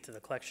can't speak to the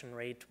collection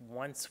rate.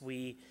 Once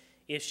we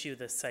issue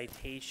the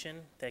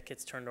citation, that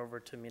gets turned over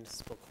to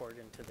municipal court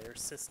into their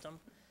system.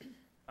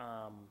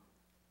 How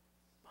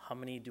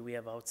many do we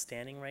have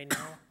outstanding right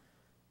now?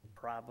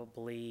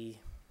 Probably,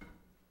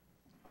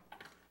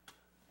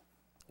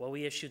 well,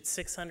 we issued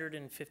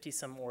 650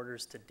 some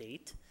orders to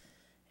date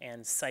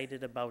and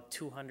cited about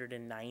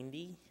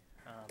 290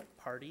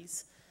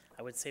 parties.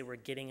 I would say we're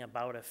getting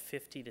about a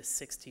 50 to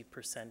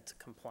 60%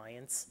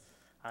 compliance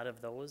out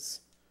of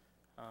those.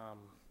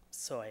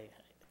 So I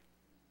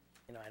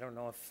don't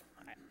know if,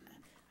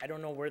 I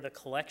don't know where the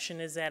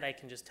collection is at. I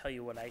can just tell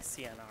you what I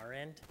see on our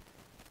end.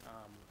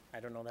 I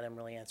don't know that I'm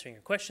really answering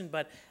your question,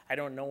 but I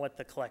don't know what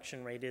the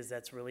collection rate is.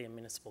 That's really a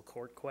municipal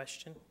court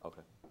question.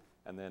 Okay.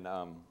 And then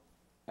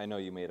I know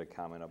you made a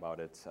comment about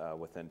it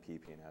within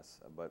PP&S,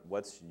 but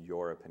what's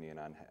your opinion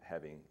on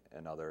having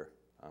another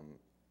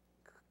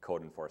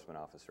code enforcement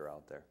officer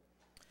out there?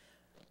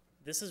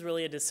 This is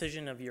really a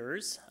decision of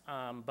yours,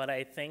 but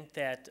I think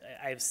that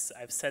I've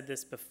said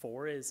this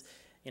before is,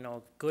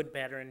 good,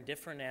 bad, or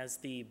indifferent as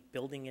the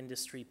building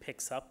industry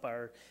picks up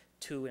our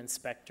two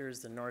inspectors,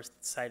 the north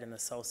side and the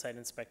south side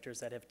inspectors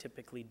that have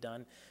typically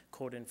done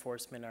code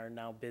enforcement are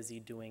now busy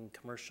doing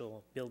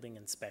commercial building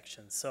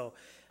inspections. So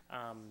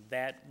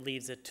that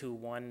leaves it to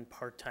one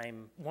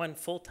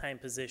full-time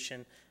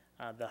position,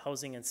 the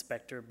housing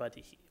inspector, but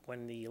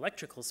when the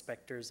electrical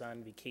inspector is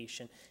on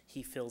vacation,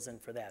 he fills in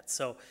for that.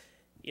 So,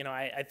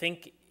 I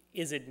think,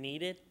 is it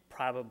needed?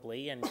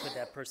 Probably, and could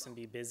that person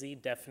be busy?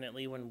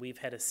 Definitely. When we've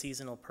had a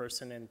seasonal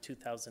person in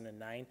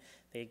 2009,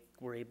 they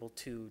were able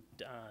to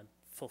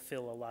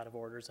fulfill a lot of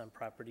orders on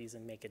properties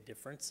and make a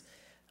difference,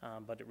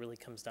 but it really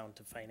comes down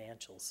to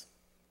financials.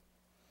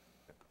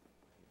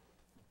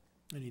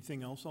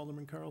 Anything else,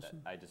 Alderman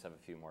Carlson? I just have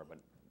a few more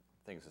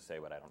things to say,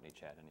 but I don't need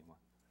Chad anymore.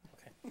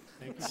 Okay.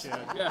 Thank you,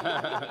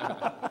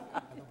 Chad.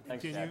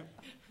 Thanks, Continue. Chad.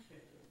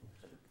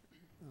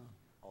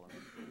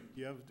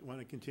 Do you want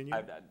to continue?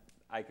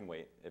 I can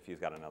wait if you've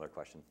got another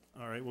question.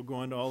 All right, we'll go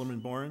on to Alderman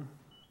Boren.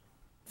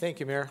 Thank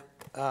you, Mayor.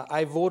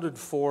 I voted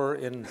for,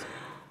 in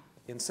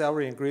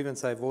salary and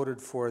grievance, I voted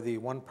for the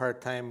one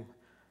part-time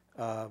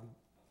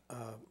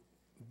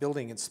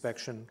building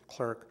inspection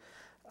clerk.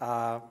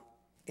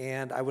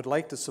 And I would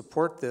like to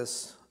support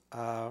this,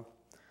 but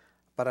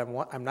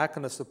I'm not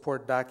going to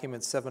support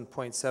document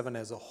 7.7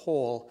 as a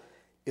whole.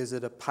 Is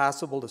it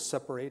possible to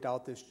separate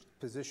out this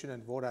position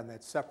and vote on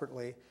that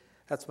separately?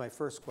 That's my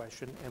first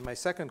question. And my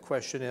second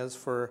question is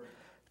for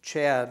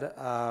Chad.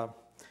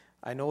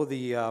 I know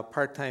the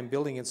part-time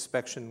building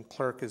inspection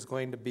clerk is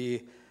going to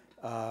be,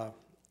 how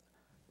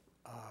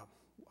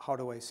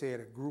do I say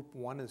it, a group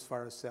 1 as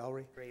far as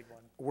salary? Grade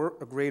 1.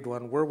 A grade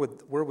 1. Where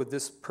would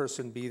this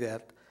person be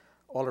that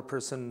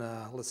Alderperson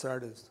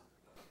Lessard is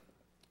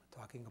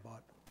talking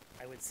about?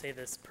 I would say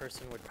this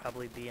person would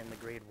probably be in the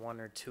grade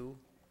 1 or 2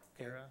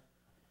 era.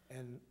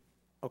 And,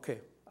 okay,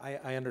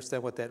 I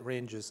understand what that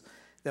range is.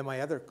 Then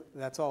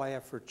that's all I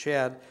have for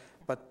Chad,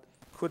 but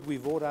could we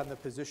vote on the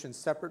position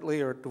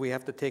separately, or do we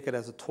have to take it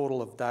as a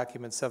total of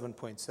document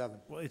 7.7?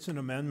 Well, it's an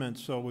amendment,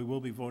 so we will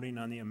be voting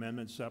on the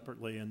amendment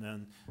separately and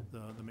then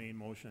the main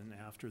motion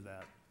after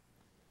that.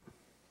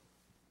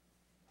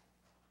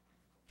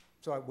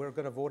 So we're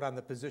going to vote on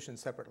the position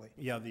separately?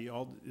 Yeah,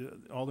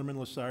 Alderman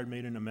Lessard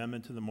made an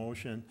amendment to the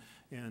motion,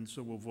 and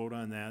so we'll vote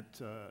on that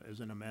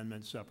as an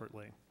amendment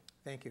separately.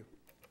 Thank you.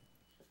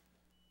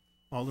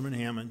 Alderman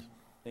Hammond.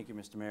 Thank you,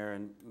 Mr. Mayor,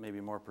 and maybe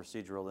more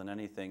procedural than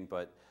anything,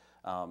 but,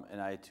 and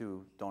I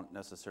too don't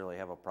necessarily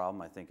have a problem.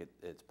 I think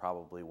it's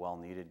probably well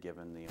needed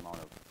given the amount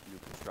of new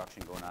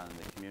construction going on in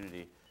the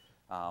community.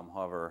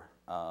 However,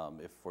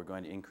 if we're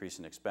going to increase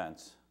an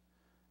expense,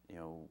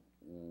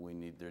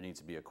 there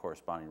needs to be a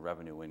corresponding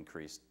revenue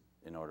increase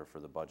in order for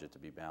the budget to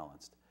be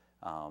balanced.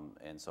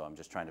 And so I'm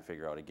just trying to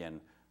figure out,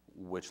 again,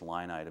 which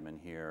line item in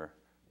here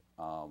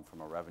from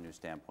a revenue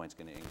standpoint is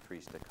going to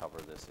increase to cover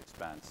this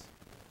expense.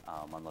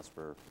 Unless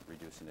we're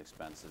reducing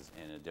expenses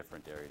in a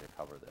different area to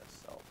cover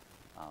this. So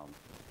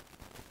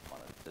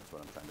that's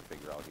what I'm trying to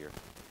figure out here.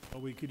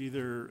 Well, we could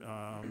either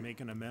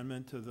make an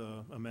amendment to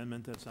the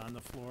amendment that's on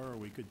the floor, or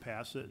we could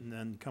pass it and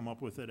then come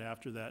up with it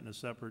after that in a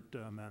separate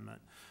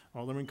amendment.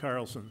 Alderman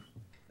Carlson.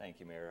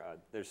 Thank you, Mayor.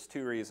 There's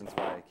two reasons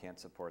why I can't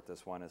support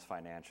this. One is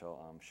financial.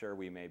 Sure,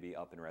 we may be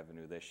up in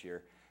revenue this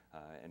year,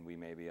 and we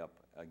may be up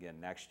again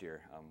next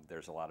year.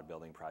 There's a lot of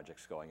building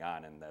projects going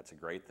on, and that's a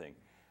great thing.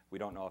 We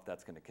don't know if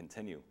that's going to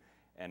continue,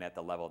 and at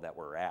the level that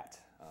we're at.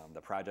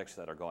 The projects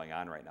that are going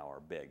on right now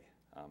are big,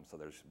 so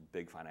there's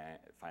big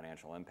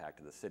financial impact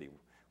to the city.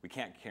 We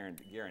can't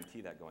guarantee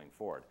that going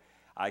forward.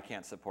 I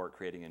can't support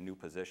creating a new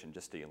position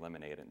just to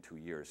eliminate it in 2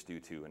 years due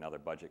to another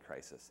budget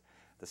crisis.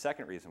 The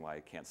second reason why I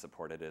can't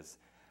support it is,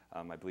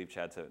 I believe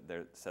Chad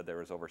said there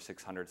was over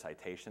 600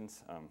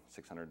 citations,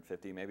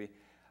 650 maybe.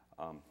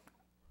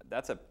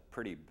 That's a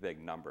pretty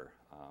big number.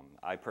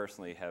 I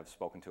personally have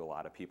spoken to a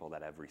lot of people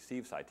that have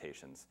received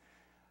citations.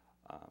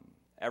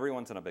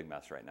 Everyone's in a big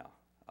mess right now.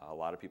 A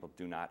lot of people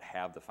do not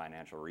have the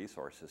financial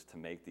resources to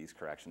make these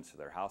corrections to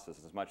their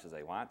houses as much as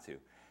they want to.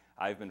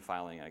 I've been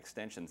filing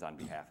extensions on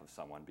behalf of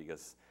someone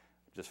because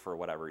just for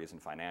whatever reason,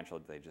 financial,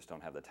 they just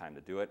don't have the time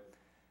to do it.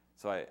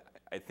 So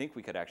I think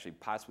we could actually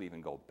possibly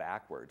even go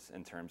backwards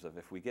in terms of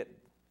if we get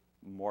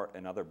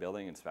another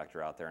building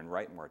inspector out there and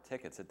write more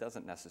tickets, it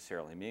doesn't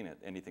necessarily mean that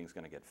anything's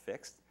going to get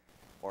fixed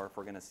or if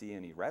we're going to see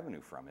any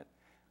revenue from it.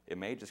 It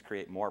may just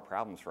create more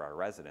problems for our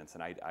residents,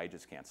 and I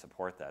just can't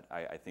support that.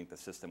 I think the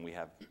system we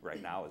have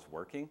right now is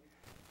working.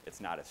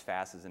 It's not as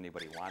fast as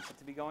anybody wants it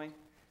to be going.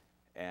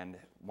 And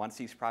once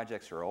these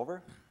projects are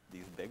over,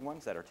 these big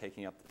ones that are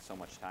taking up so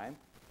much time,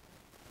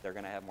 they're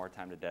going to have more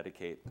time to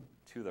dedicate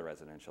to the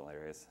residential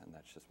areas, and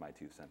that's just my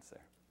 2 cents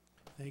there.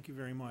 Thank you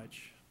very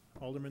much.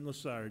 Alderman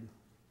Lassard.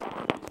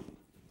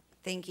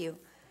 Thank you.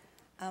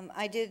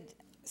 I did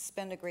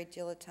spend a great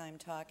deal of time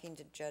talking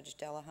to Judge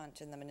Delahunt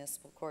in the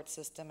municipal court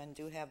system and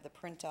do have the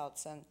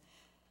printouts, and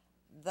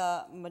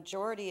the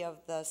majority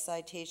of the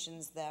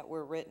citations that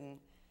were written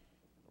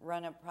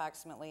run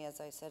approximately,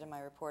 as I said in my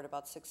report,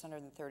 about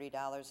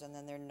 $630, and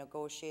then they're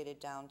negotiated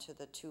down to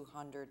the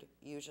 $200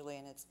 usually,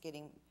 and it's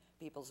getting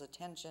people's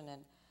attention.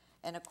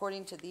 And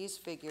according to these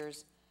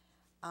figures,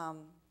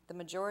 the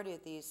majority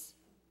of these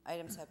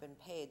items have been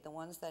paid. The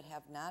ones that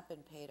have not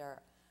been paid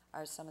are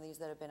some of these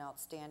that have been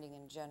outstanding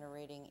and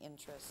generating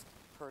interest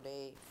per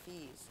day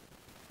fees.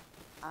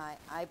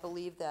 I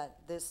believe that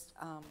this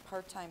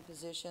part-time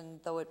position,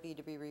 though it be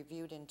to be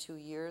reviewed in 2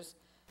 years,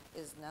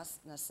 is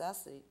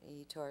necessity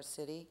to our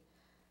city.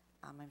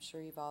 I'm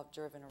sure you've all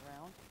driven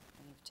around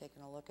and you've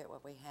taken a look at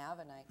what we have,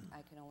 and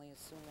I can only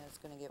assume that it's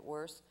going to get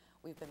worse.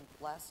 We've been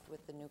blessed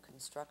with the new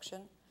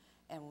construction,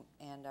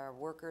 and our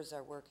workers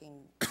are working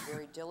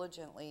very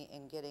diligently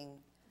in getting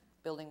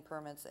building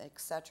permits, et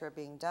cetera,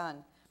 being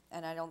done.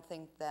 And I don't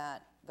think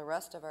that the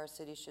rest of our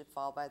city should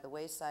fall by the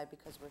wayside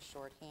because we're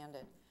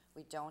short-handed.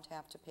 We don't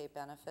have to pay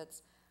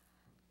benefits.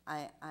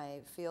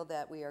 I feel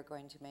that we are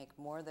going to make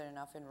more than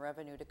enough in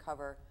revenue to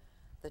cover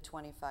the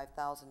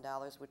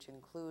 $25,000, which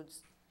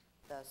includes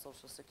the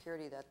Social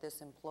Security that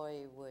this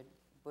employee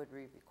would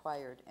be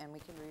required. And we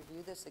can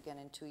review this again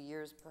in 2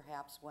 years,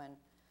 perhaps when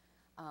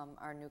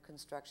our new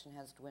construction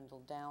has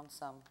dwindled down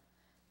some,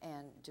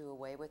 and do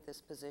away with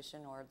this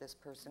position, or this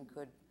person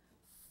could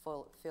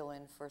fill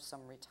in for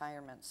some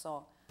retirement.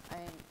 So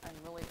I'm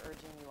really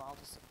urging you all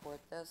to support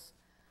this.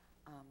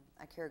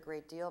 I care a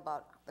great deal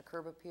about the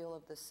curb appeal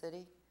of the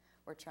city.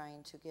 We're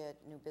trying to get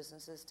new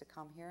businesses to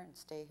come here and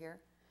stay here,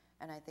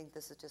 and I think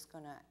this is just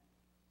going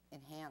to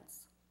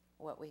enhance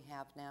what we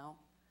have now.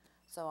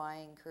 So I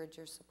encourage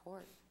your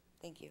support.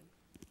 Thank you.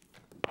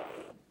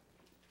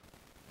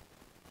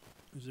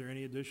 Is there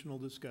any additional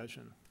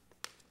discussion?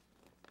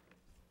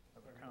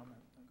 Other comment?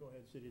 Go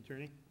ahead, City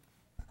Attorney.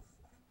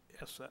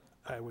 Yes,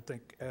 I would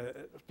think,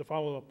 to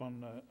follow up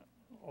on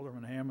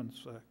Alderman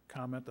Hammond's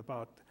comment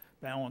about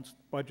balanced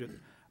budget,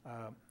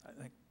 I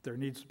think there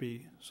needs to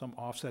be some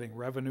offsetting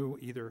revenue.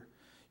 Either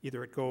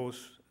it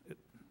goes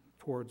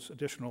towards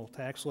additional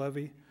tax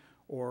levy,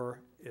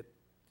 or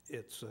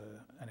it's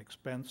an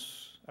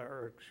expense,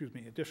 or excuse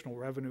me, additional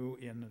revenue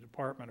in the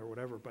department or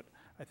whatever. But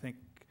I think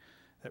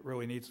that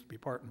really needs to be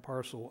part and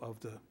parcel of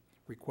the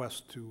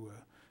request to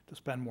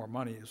spend more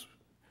money, is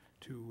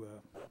to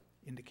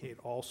indicate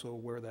also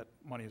where that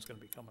money is going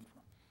to be coming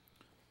from.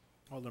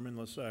 Alderman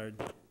Lassard.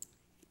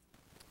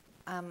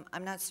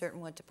 I'm not certain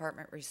what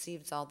department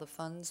receives all the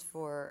funds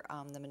for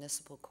the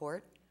municipal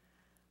court,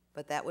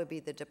 but that would be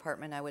the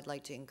department I would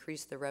like to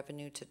increase the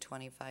revenue to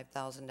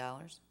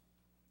 $25,000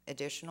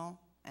 additional,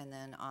 and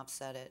then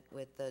offset it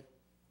with the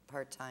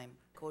part-time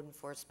code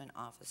enforcement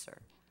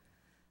officer.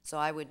 So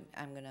I'm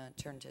going to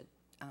turn to.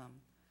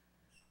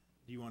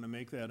 Do you want to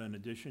make that an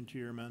addition to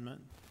your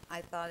amendment?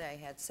 I thought I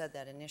had said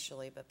that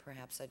initially, but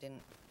perhaps I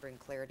didn't bring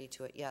clarity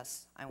to it.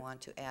 Yes, I want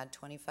to add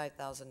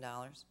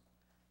 $25,000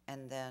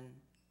 and then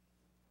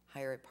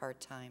hire it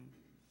part-time.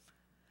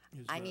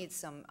 I need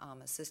some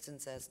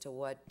assistance as to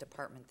what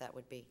department that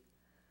would be.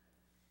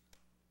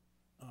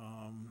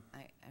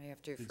 I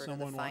have to refer to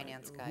the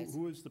finance guys.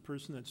 Who is the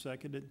person that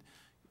seconded?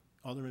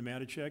 Alderman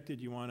Matichak,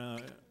 did you want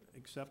to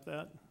accept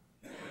that?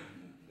 Yes.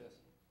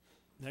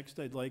 Next,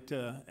 I'd like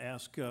to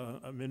ask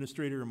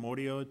Administrator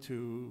Amodio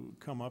to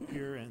come up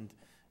here and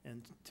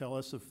tell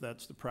us if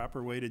that's the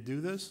proper way to do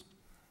this.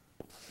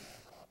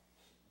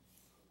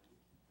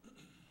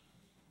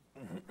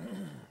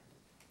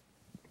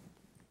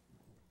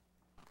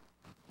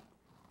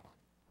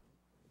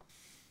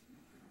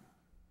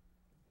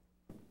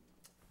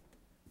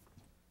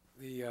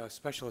 The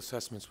special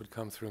assessments would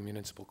come through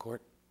municipal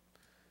court,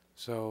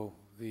 so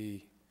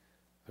the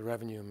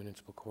revenue in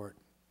municipal court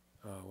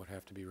would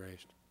have to be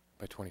raised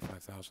by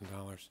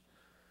 $25,000.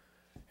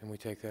 and we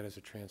take that as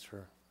a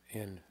transfer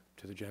in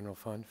to the general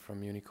fund from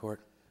Muni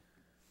Court,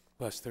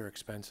 less their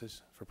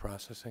expenses for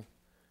processing,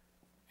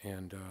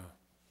 and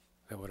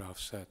that would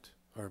offset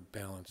or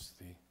balance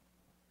the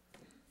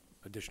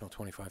additional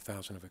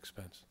 $25,000 of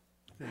expense.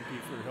 Thank you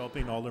for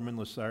helping Alderman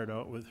Lassard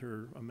out with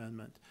her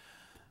amendment.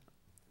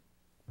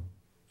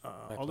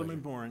 Alderman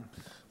Bourne.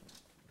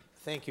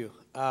 Thank you.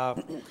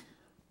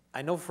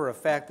 I know for a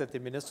fact that the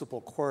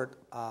municipal court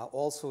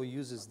also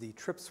uses the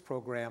TRIPS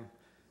program,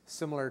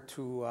 similar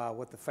to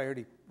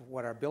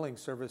what our billing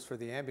service for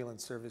the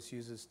ambulance service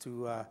uses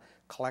to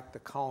collect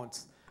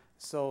accounts.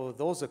 So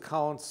those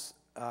accounts,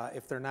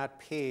 if they're not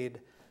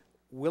paid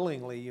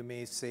willingly, you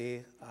may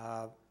say,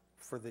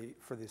 for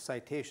the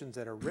citations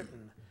that are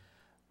written,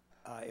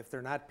 if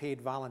they're not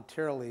paid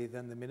voluntarily,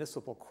 then the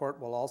municipal court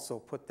will also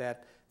put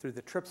that through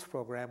the TRIPS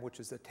program, which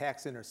is the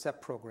tax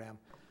intercept program.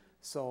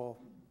 So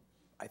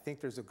I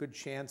think there's a good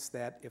chance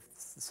that if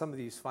some of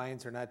these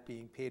fines are not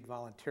being paid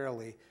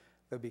voluntarily,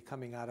 they'll be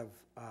coming out of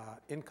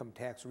income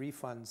tax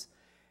refunds.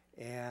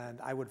 And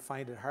I would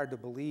find it hard to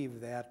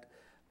believe that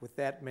with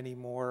that many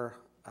more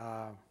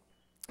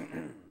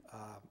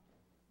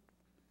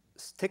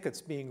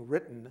tickets being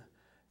written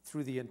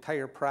through the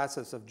entire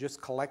process of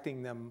just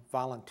collecting them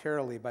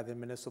voluntarily by the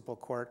municipal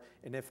court,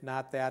 and if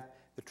not that,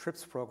 the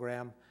TRIPS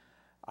program,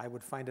 I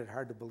would find it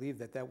hard to believe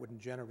that that wouldn't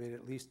generate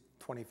at least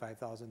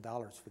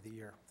 $25,000 for the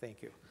year.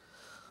 Thank you.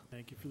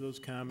 Thank you for those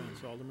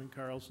comments. Alderman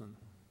Carlson.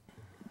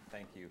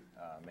 Thank you,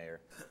 Mayor.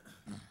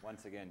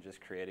 Once again,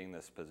 just creating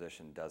this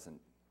position doesn't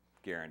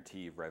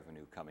guarantee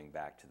revenue coming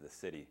back to the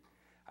city.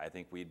 I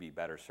think we'd be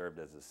better served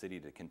as a city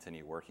to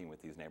continue working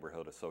with these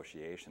neighborhood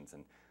associations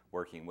and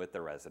working with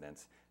the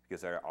residents,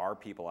 because there are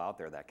people out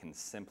there that can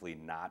simply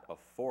not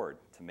afford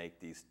to make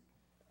these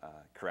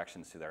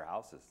corrections to their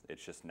houses.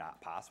 It's just not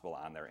possible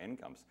on their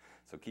incomes.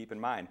 So keep in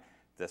mind,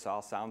 this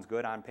all sounds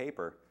good on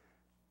paper,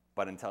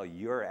 but until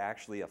you're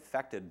actually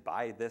affected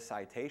by this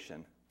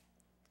citation,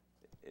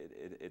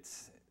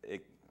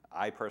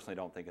 I personally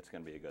don't think it's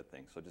going to be a good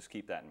thing. So just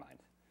keep that in mind.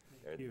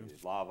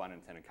 There's law of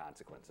unintended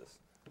consequences.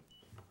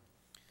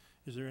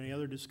 Is there any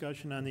other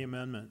discussion on the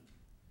amendment?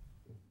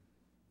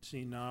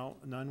 See now,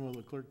 none, will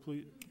the clerk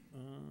please?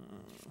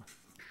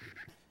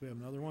 We have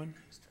another one?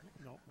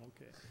 No,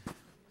 okay.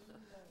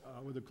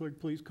 Would the clerk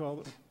please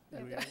call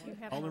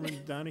Alderman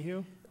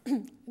Donahue?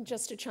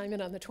 Just to chime in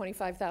on the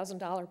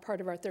 $25,000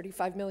 part of our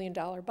 $35 million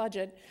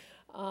budget.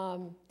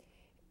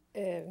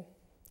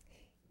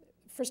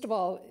 First of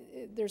all,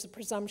 there's a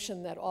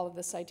presumption that all of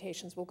the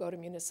citations will go to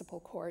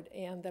municipal court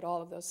and that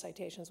all of those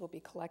citations will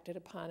be collected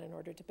upon in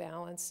order to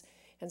balance.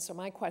 And so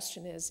my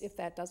question is, if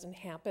that doesn't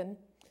happen,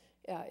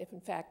 if in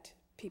fact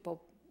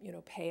people,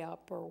 pay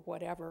up or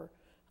whatever,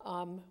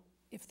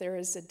 if there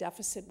is a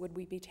deficit, would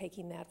we be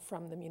taking that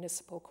from the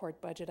municipal court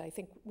budget? I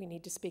think we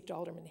need to speak to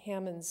Alderman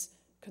Hammond's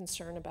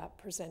concern about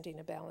presenting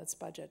a balanced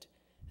budget.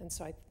 And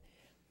so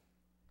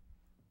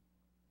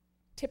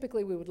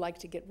typically we would like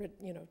to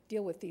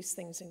deal with these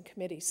things in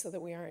committee so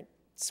that we aren't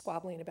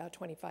squabbling about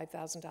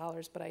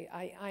 $25,000, but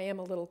I am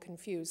a little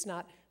confused.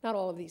 Not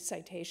all of these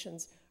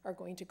citations are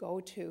going to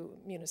go to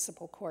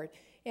municipal court.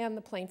 And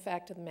the plain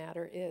fact of the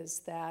matter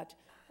is that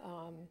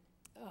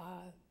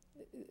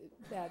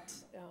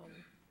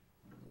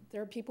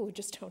there are people who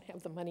just don't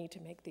have the money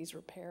to make these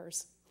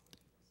repairs.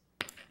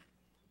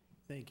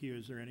 Thank you.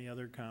 Is there any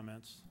other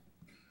comments?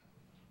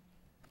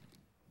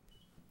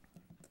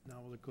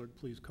 Now will the clerk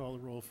please call the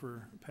roll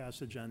for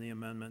passage on the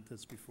amendment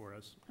that's before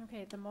us?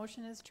 Okay, the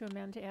motion is to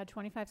amend to add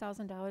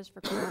 $25,000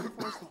 for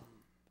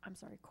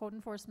code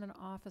enforcement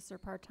officer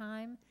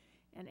part-time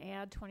and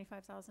add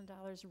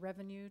 $25,000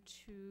 revenue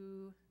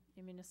to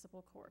the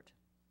municipal court.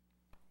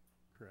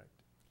 Correct.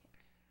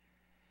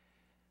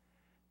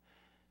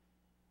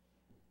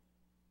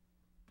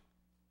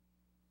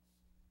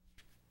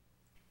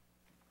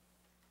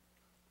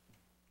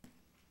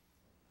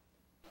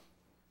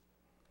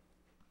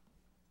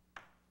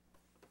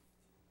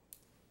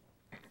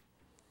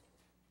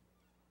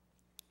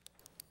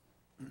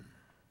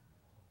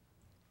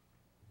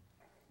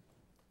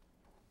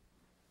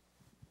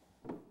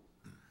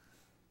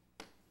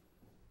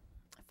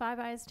 Five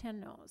ayes,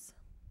 10 noes.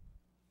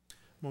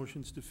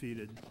 Motion's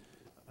defeated.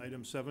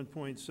 Item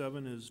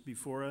 7.7 is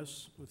before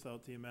us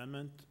without the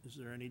amendment. Is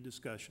there any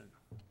discussion?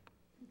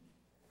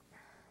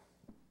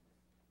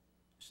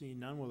 Seeing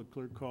none, will the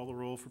clerk call the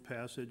roll for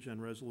passage on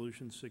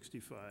Resolution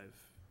 65?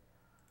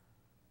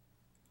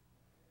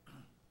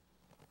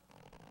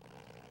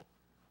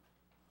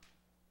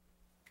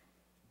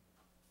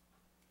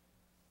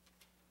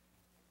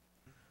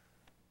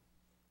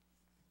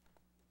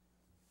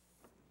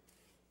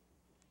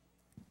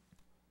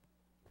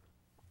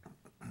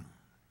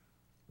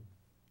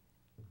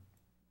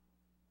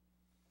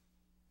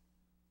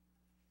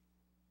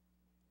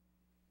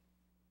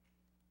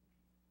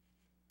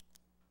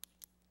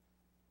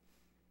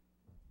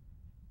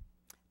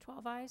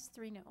 Ayes,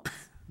 3 noes.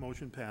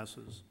 Motion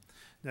passes.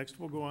 Next,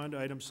 we'll go on to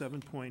item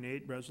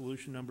 7.8,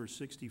 resolution number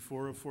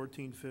 64 of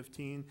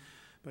 1415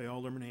 by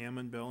Alderman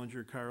Hammond,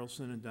 Bellinger,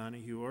 Carlson, and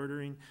Donahue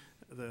ordering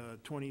the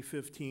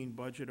 2015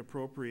 budget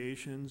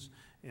appropriations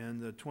and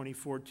the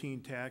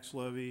 2014 tax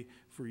levy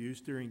for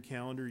use during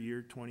calendar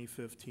year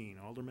 2015.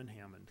 Alderman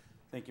Hammond.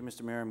 Thank you,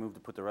 Mr. Mayor. I move to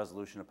put the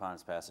resolution upon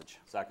its passage.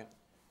 Second.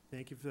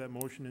 Thank you for that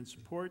motion and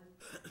support.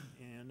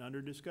 And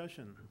under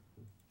discussion.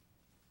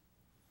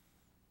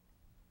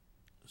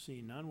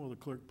 Seeing none, will the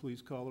clerk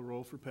please call the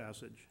roll for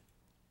passage?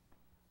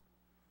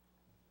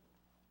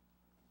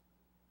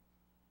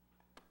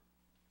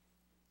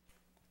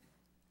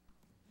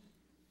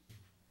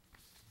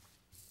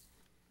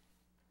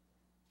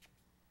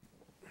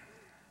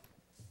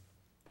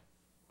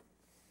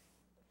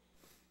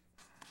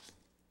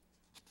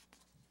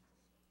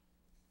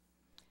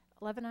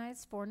 Eleven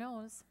ayes, 4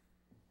 noes.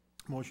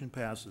 Motion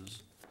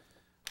passes.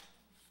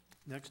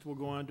 Next, we'll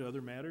go on to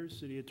other matters.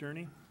 City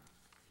Attorney.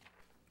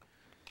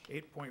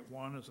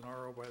 8.1 is an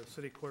RO by the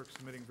city clerk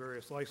submitting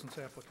various license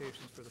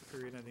applications for the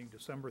period ending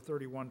December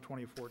 31,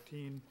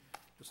 2014,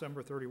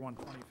 December 31,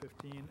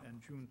 2015,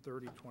 and June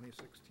 30,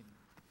 2016.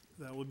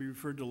 That will be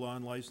referred to law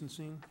and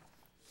licensing.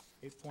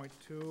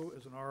 8.2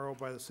 is an RO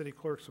by the city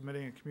clerk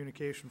submitting a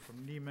communication from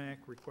NEMAC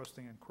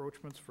requesting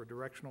encroachments for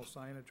directional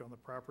signage on the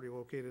property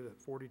located at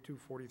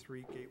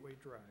 4243 Gateway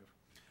Drive.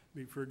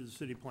 Be referred to the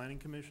City Planning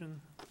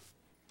Commission.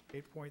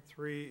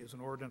 8.3 is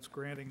an ordinance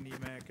granting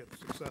NEMAC its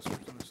successors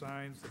and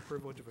assigns the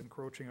privilege of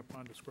encroaching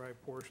upon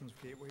described portions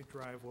of Gateway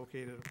Drive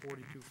located at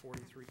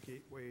 4243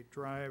 Gateway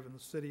Drive in the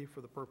city for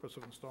the purpose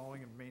of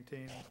installing and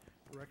maintaining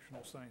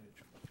directional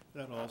signage.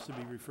 That will also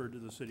be referred to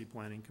the City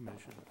Planning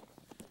Commission.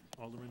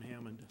 Alderman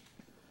Hammond.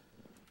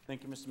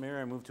 Thank you, Mr. Mayor.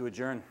 I move to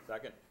adjourn.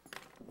 Second.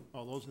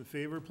 All those in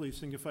favor, please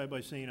signify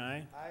by saying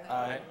aye.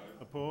 Aye.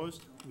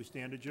 Opposed? We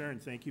stand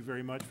adjourned. Thank you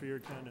very much for your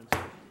attendance.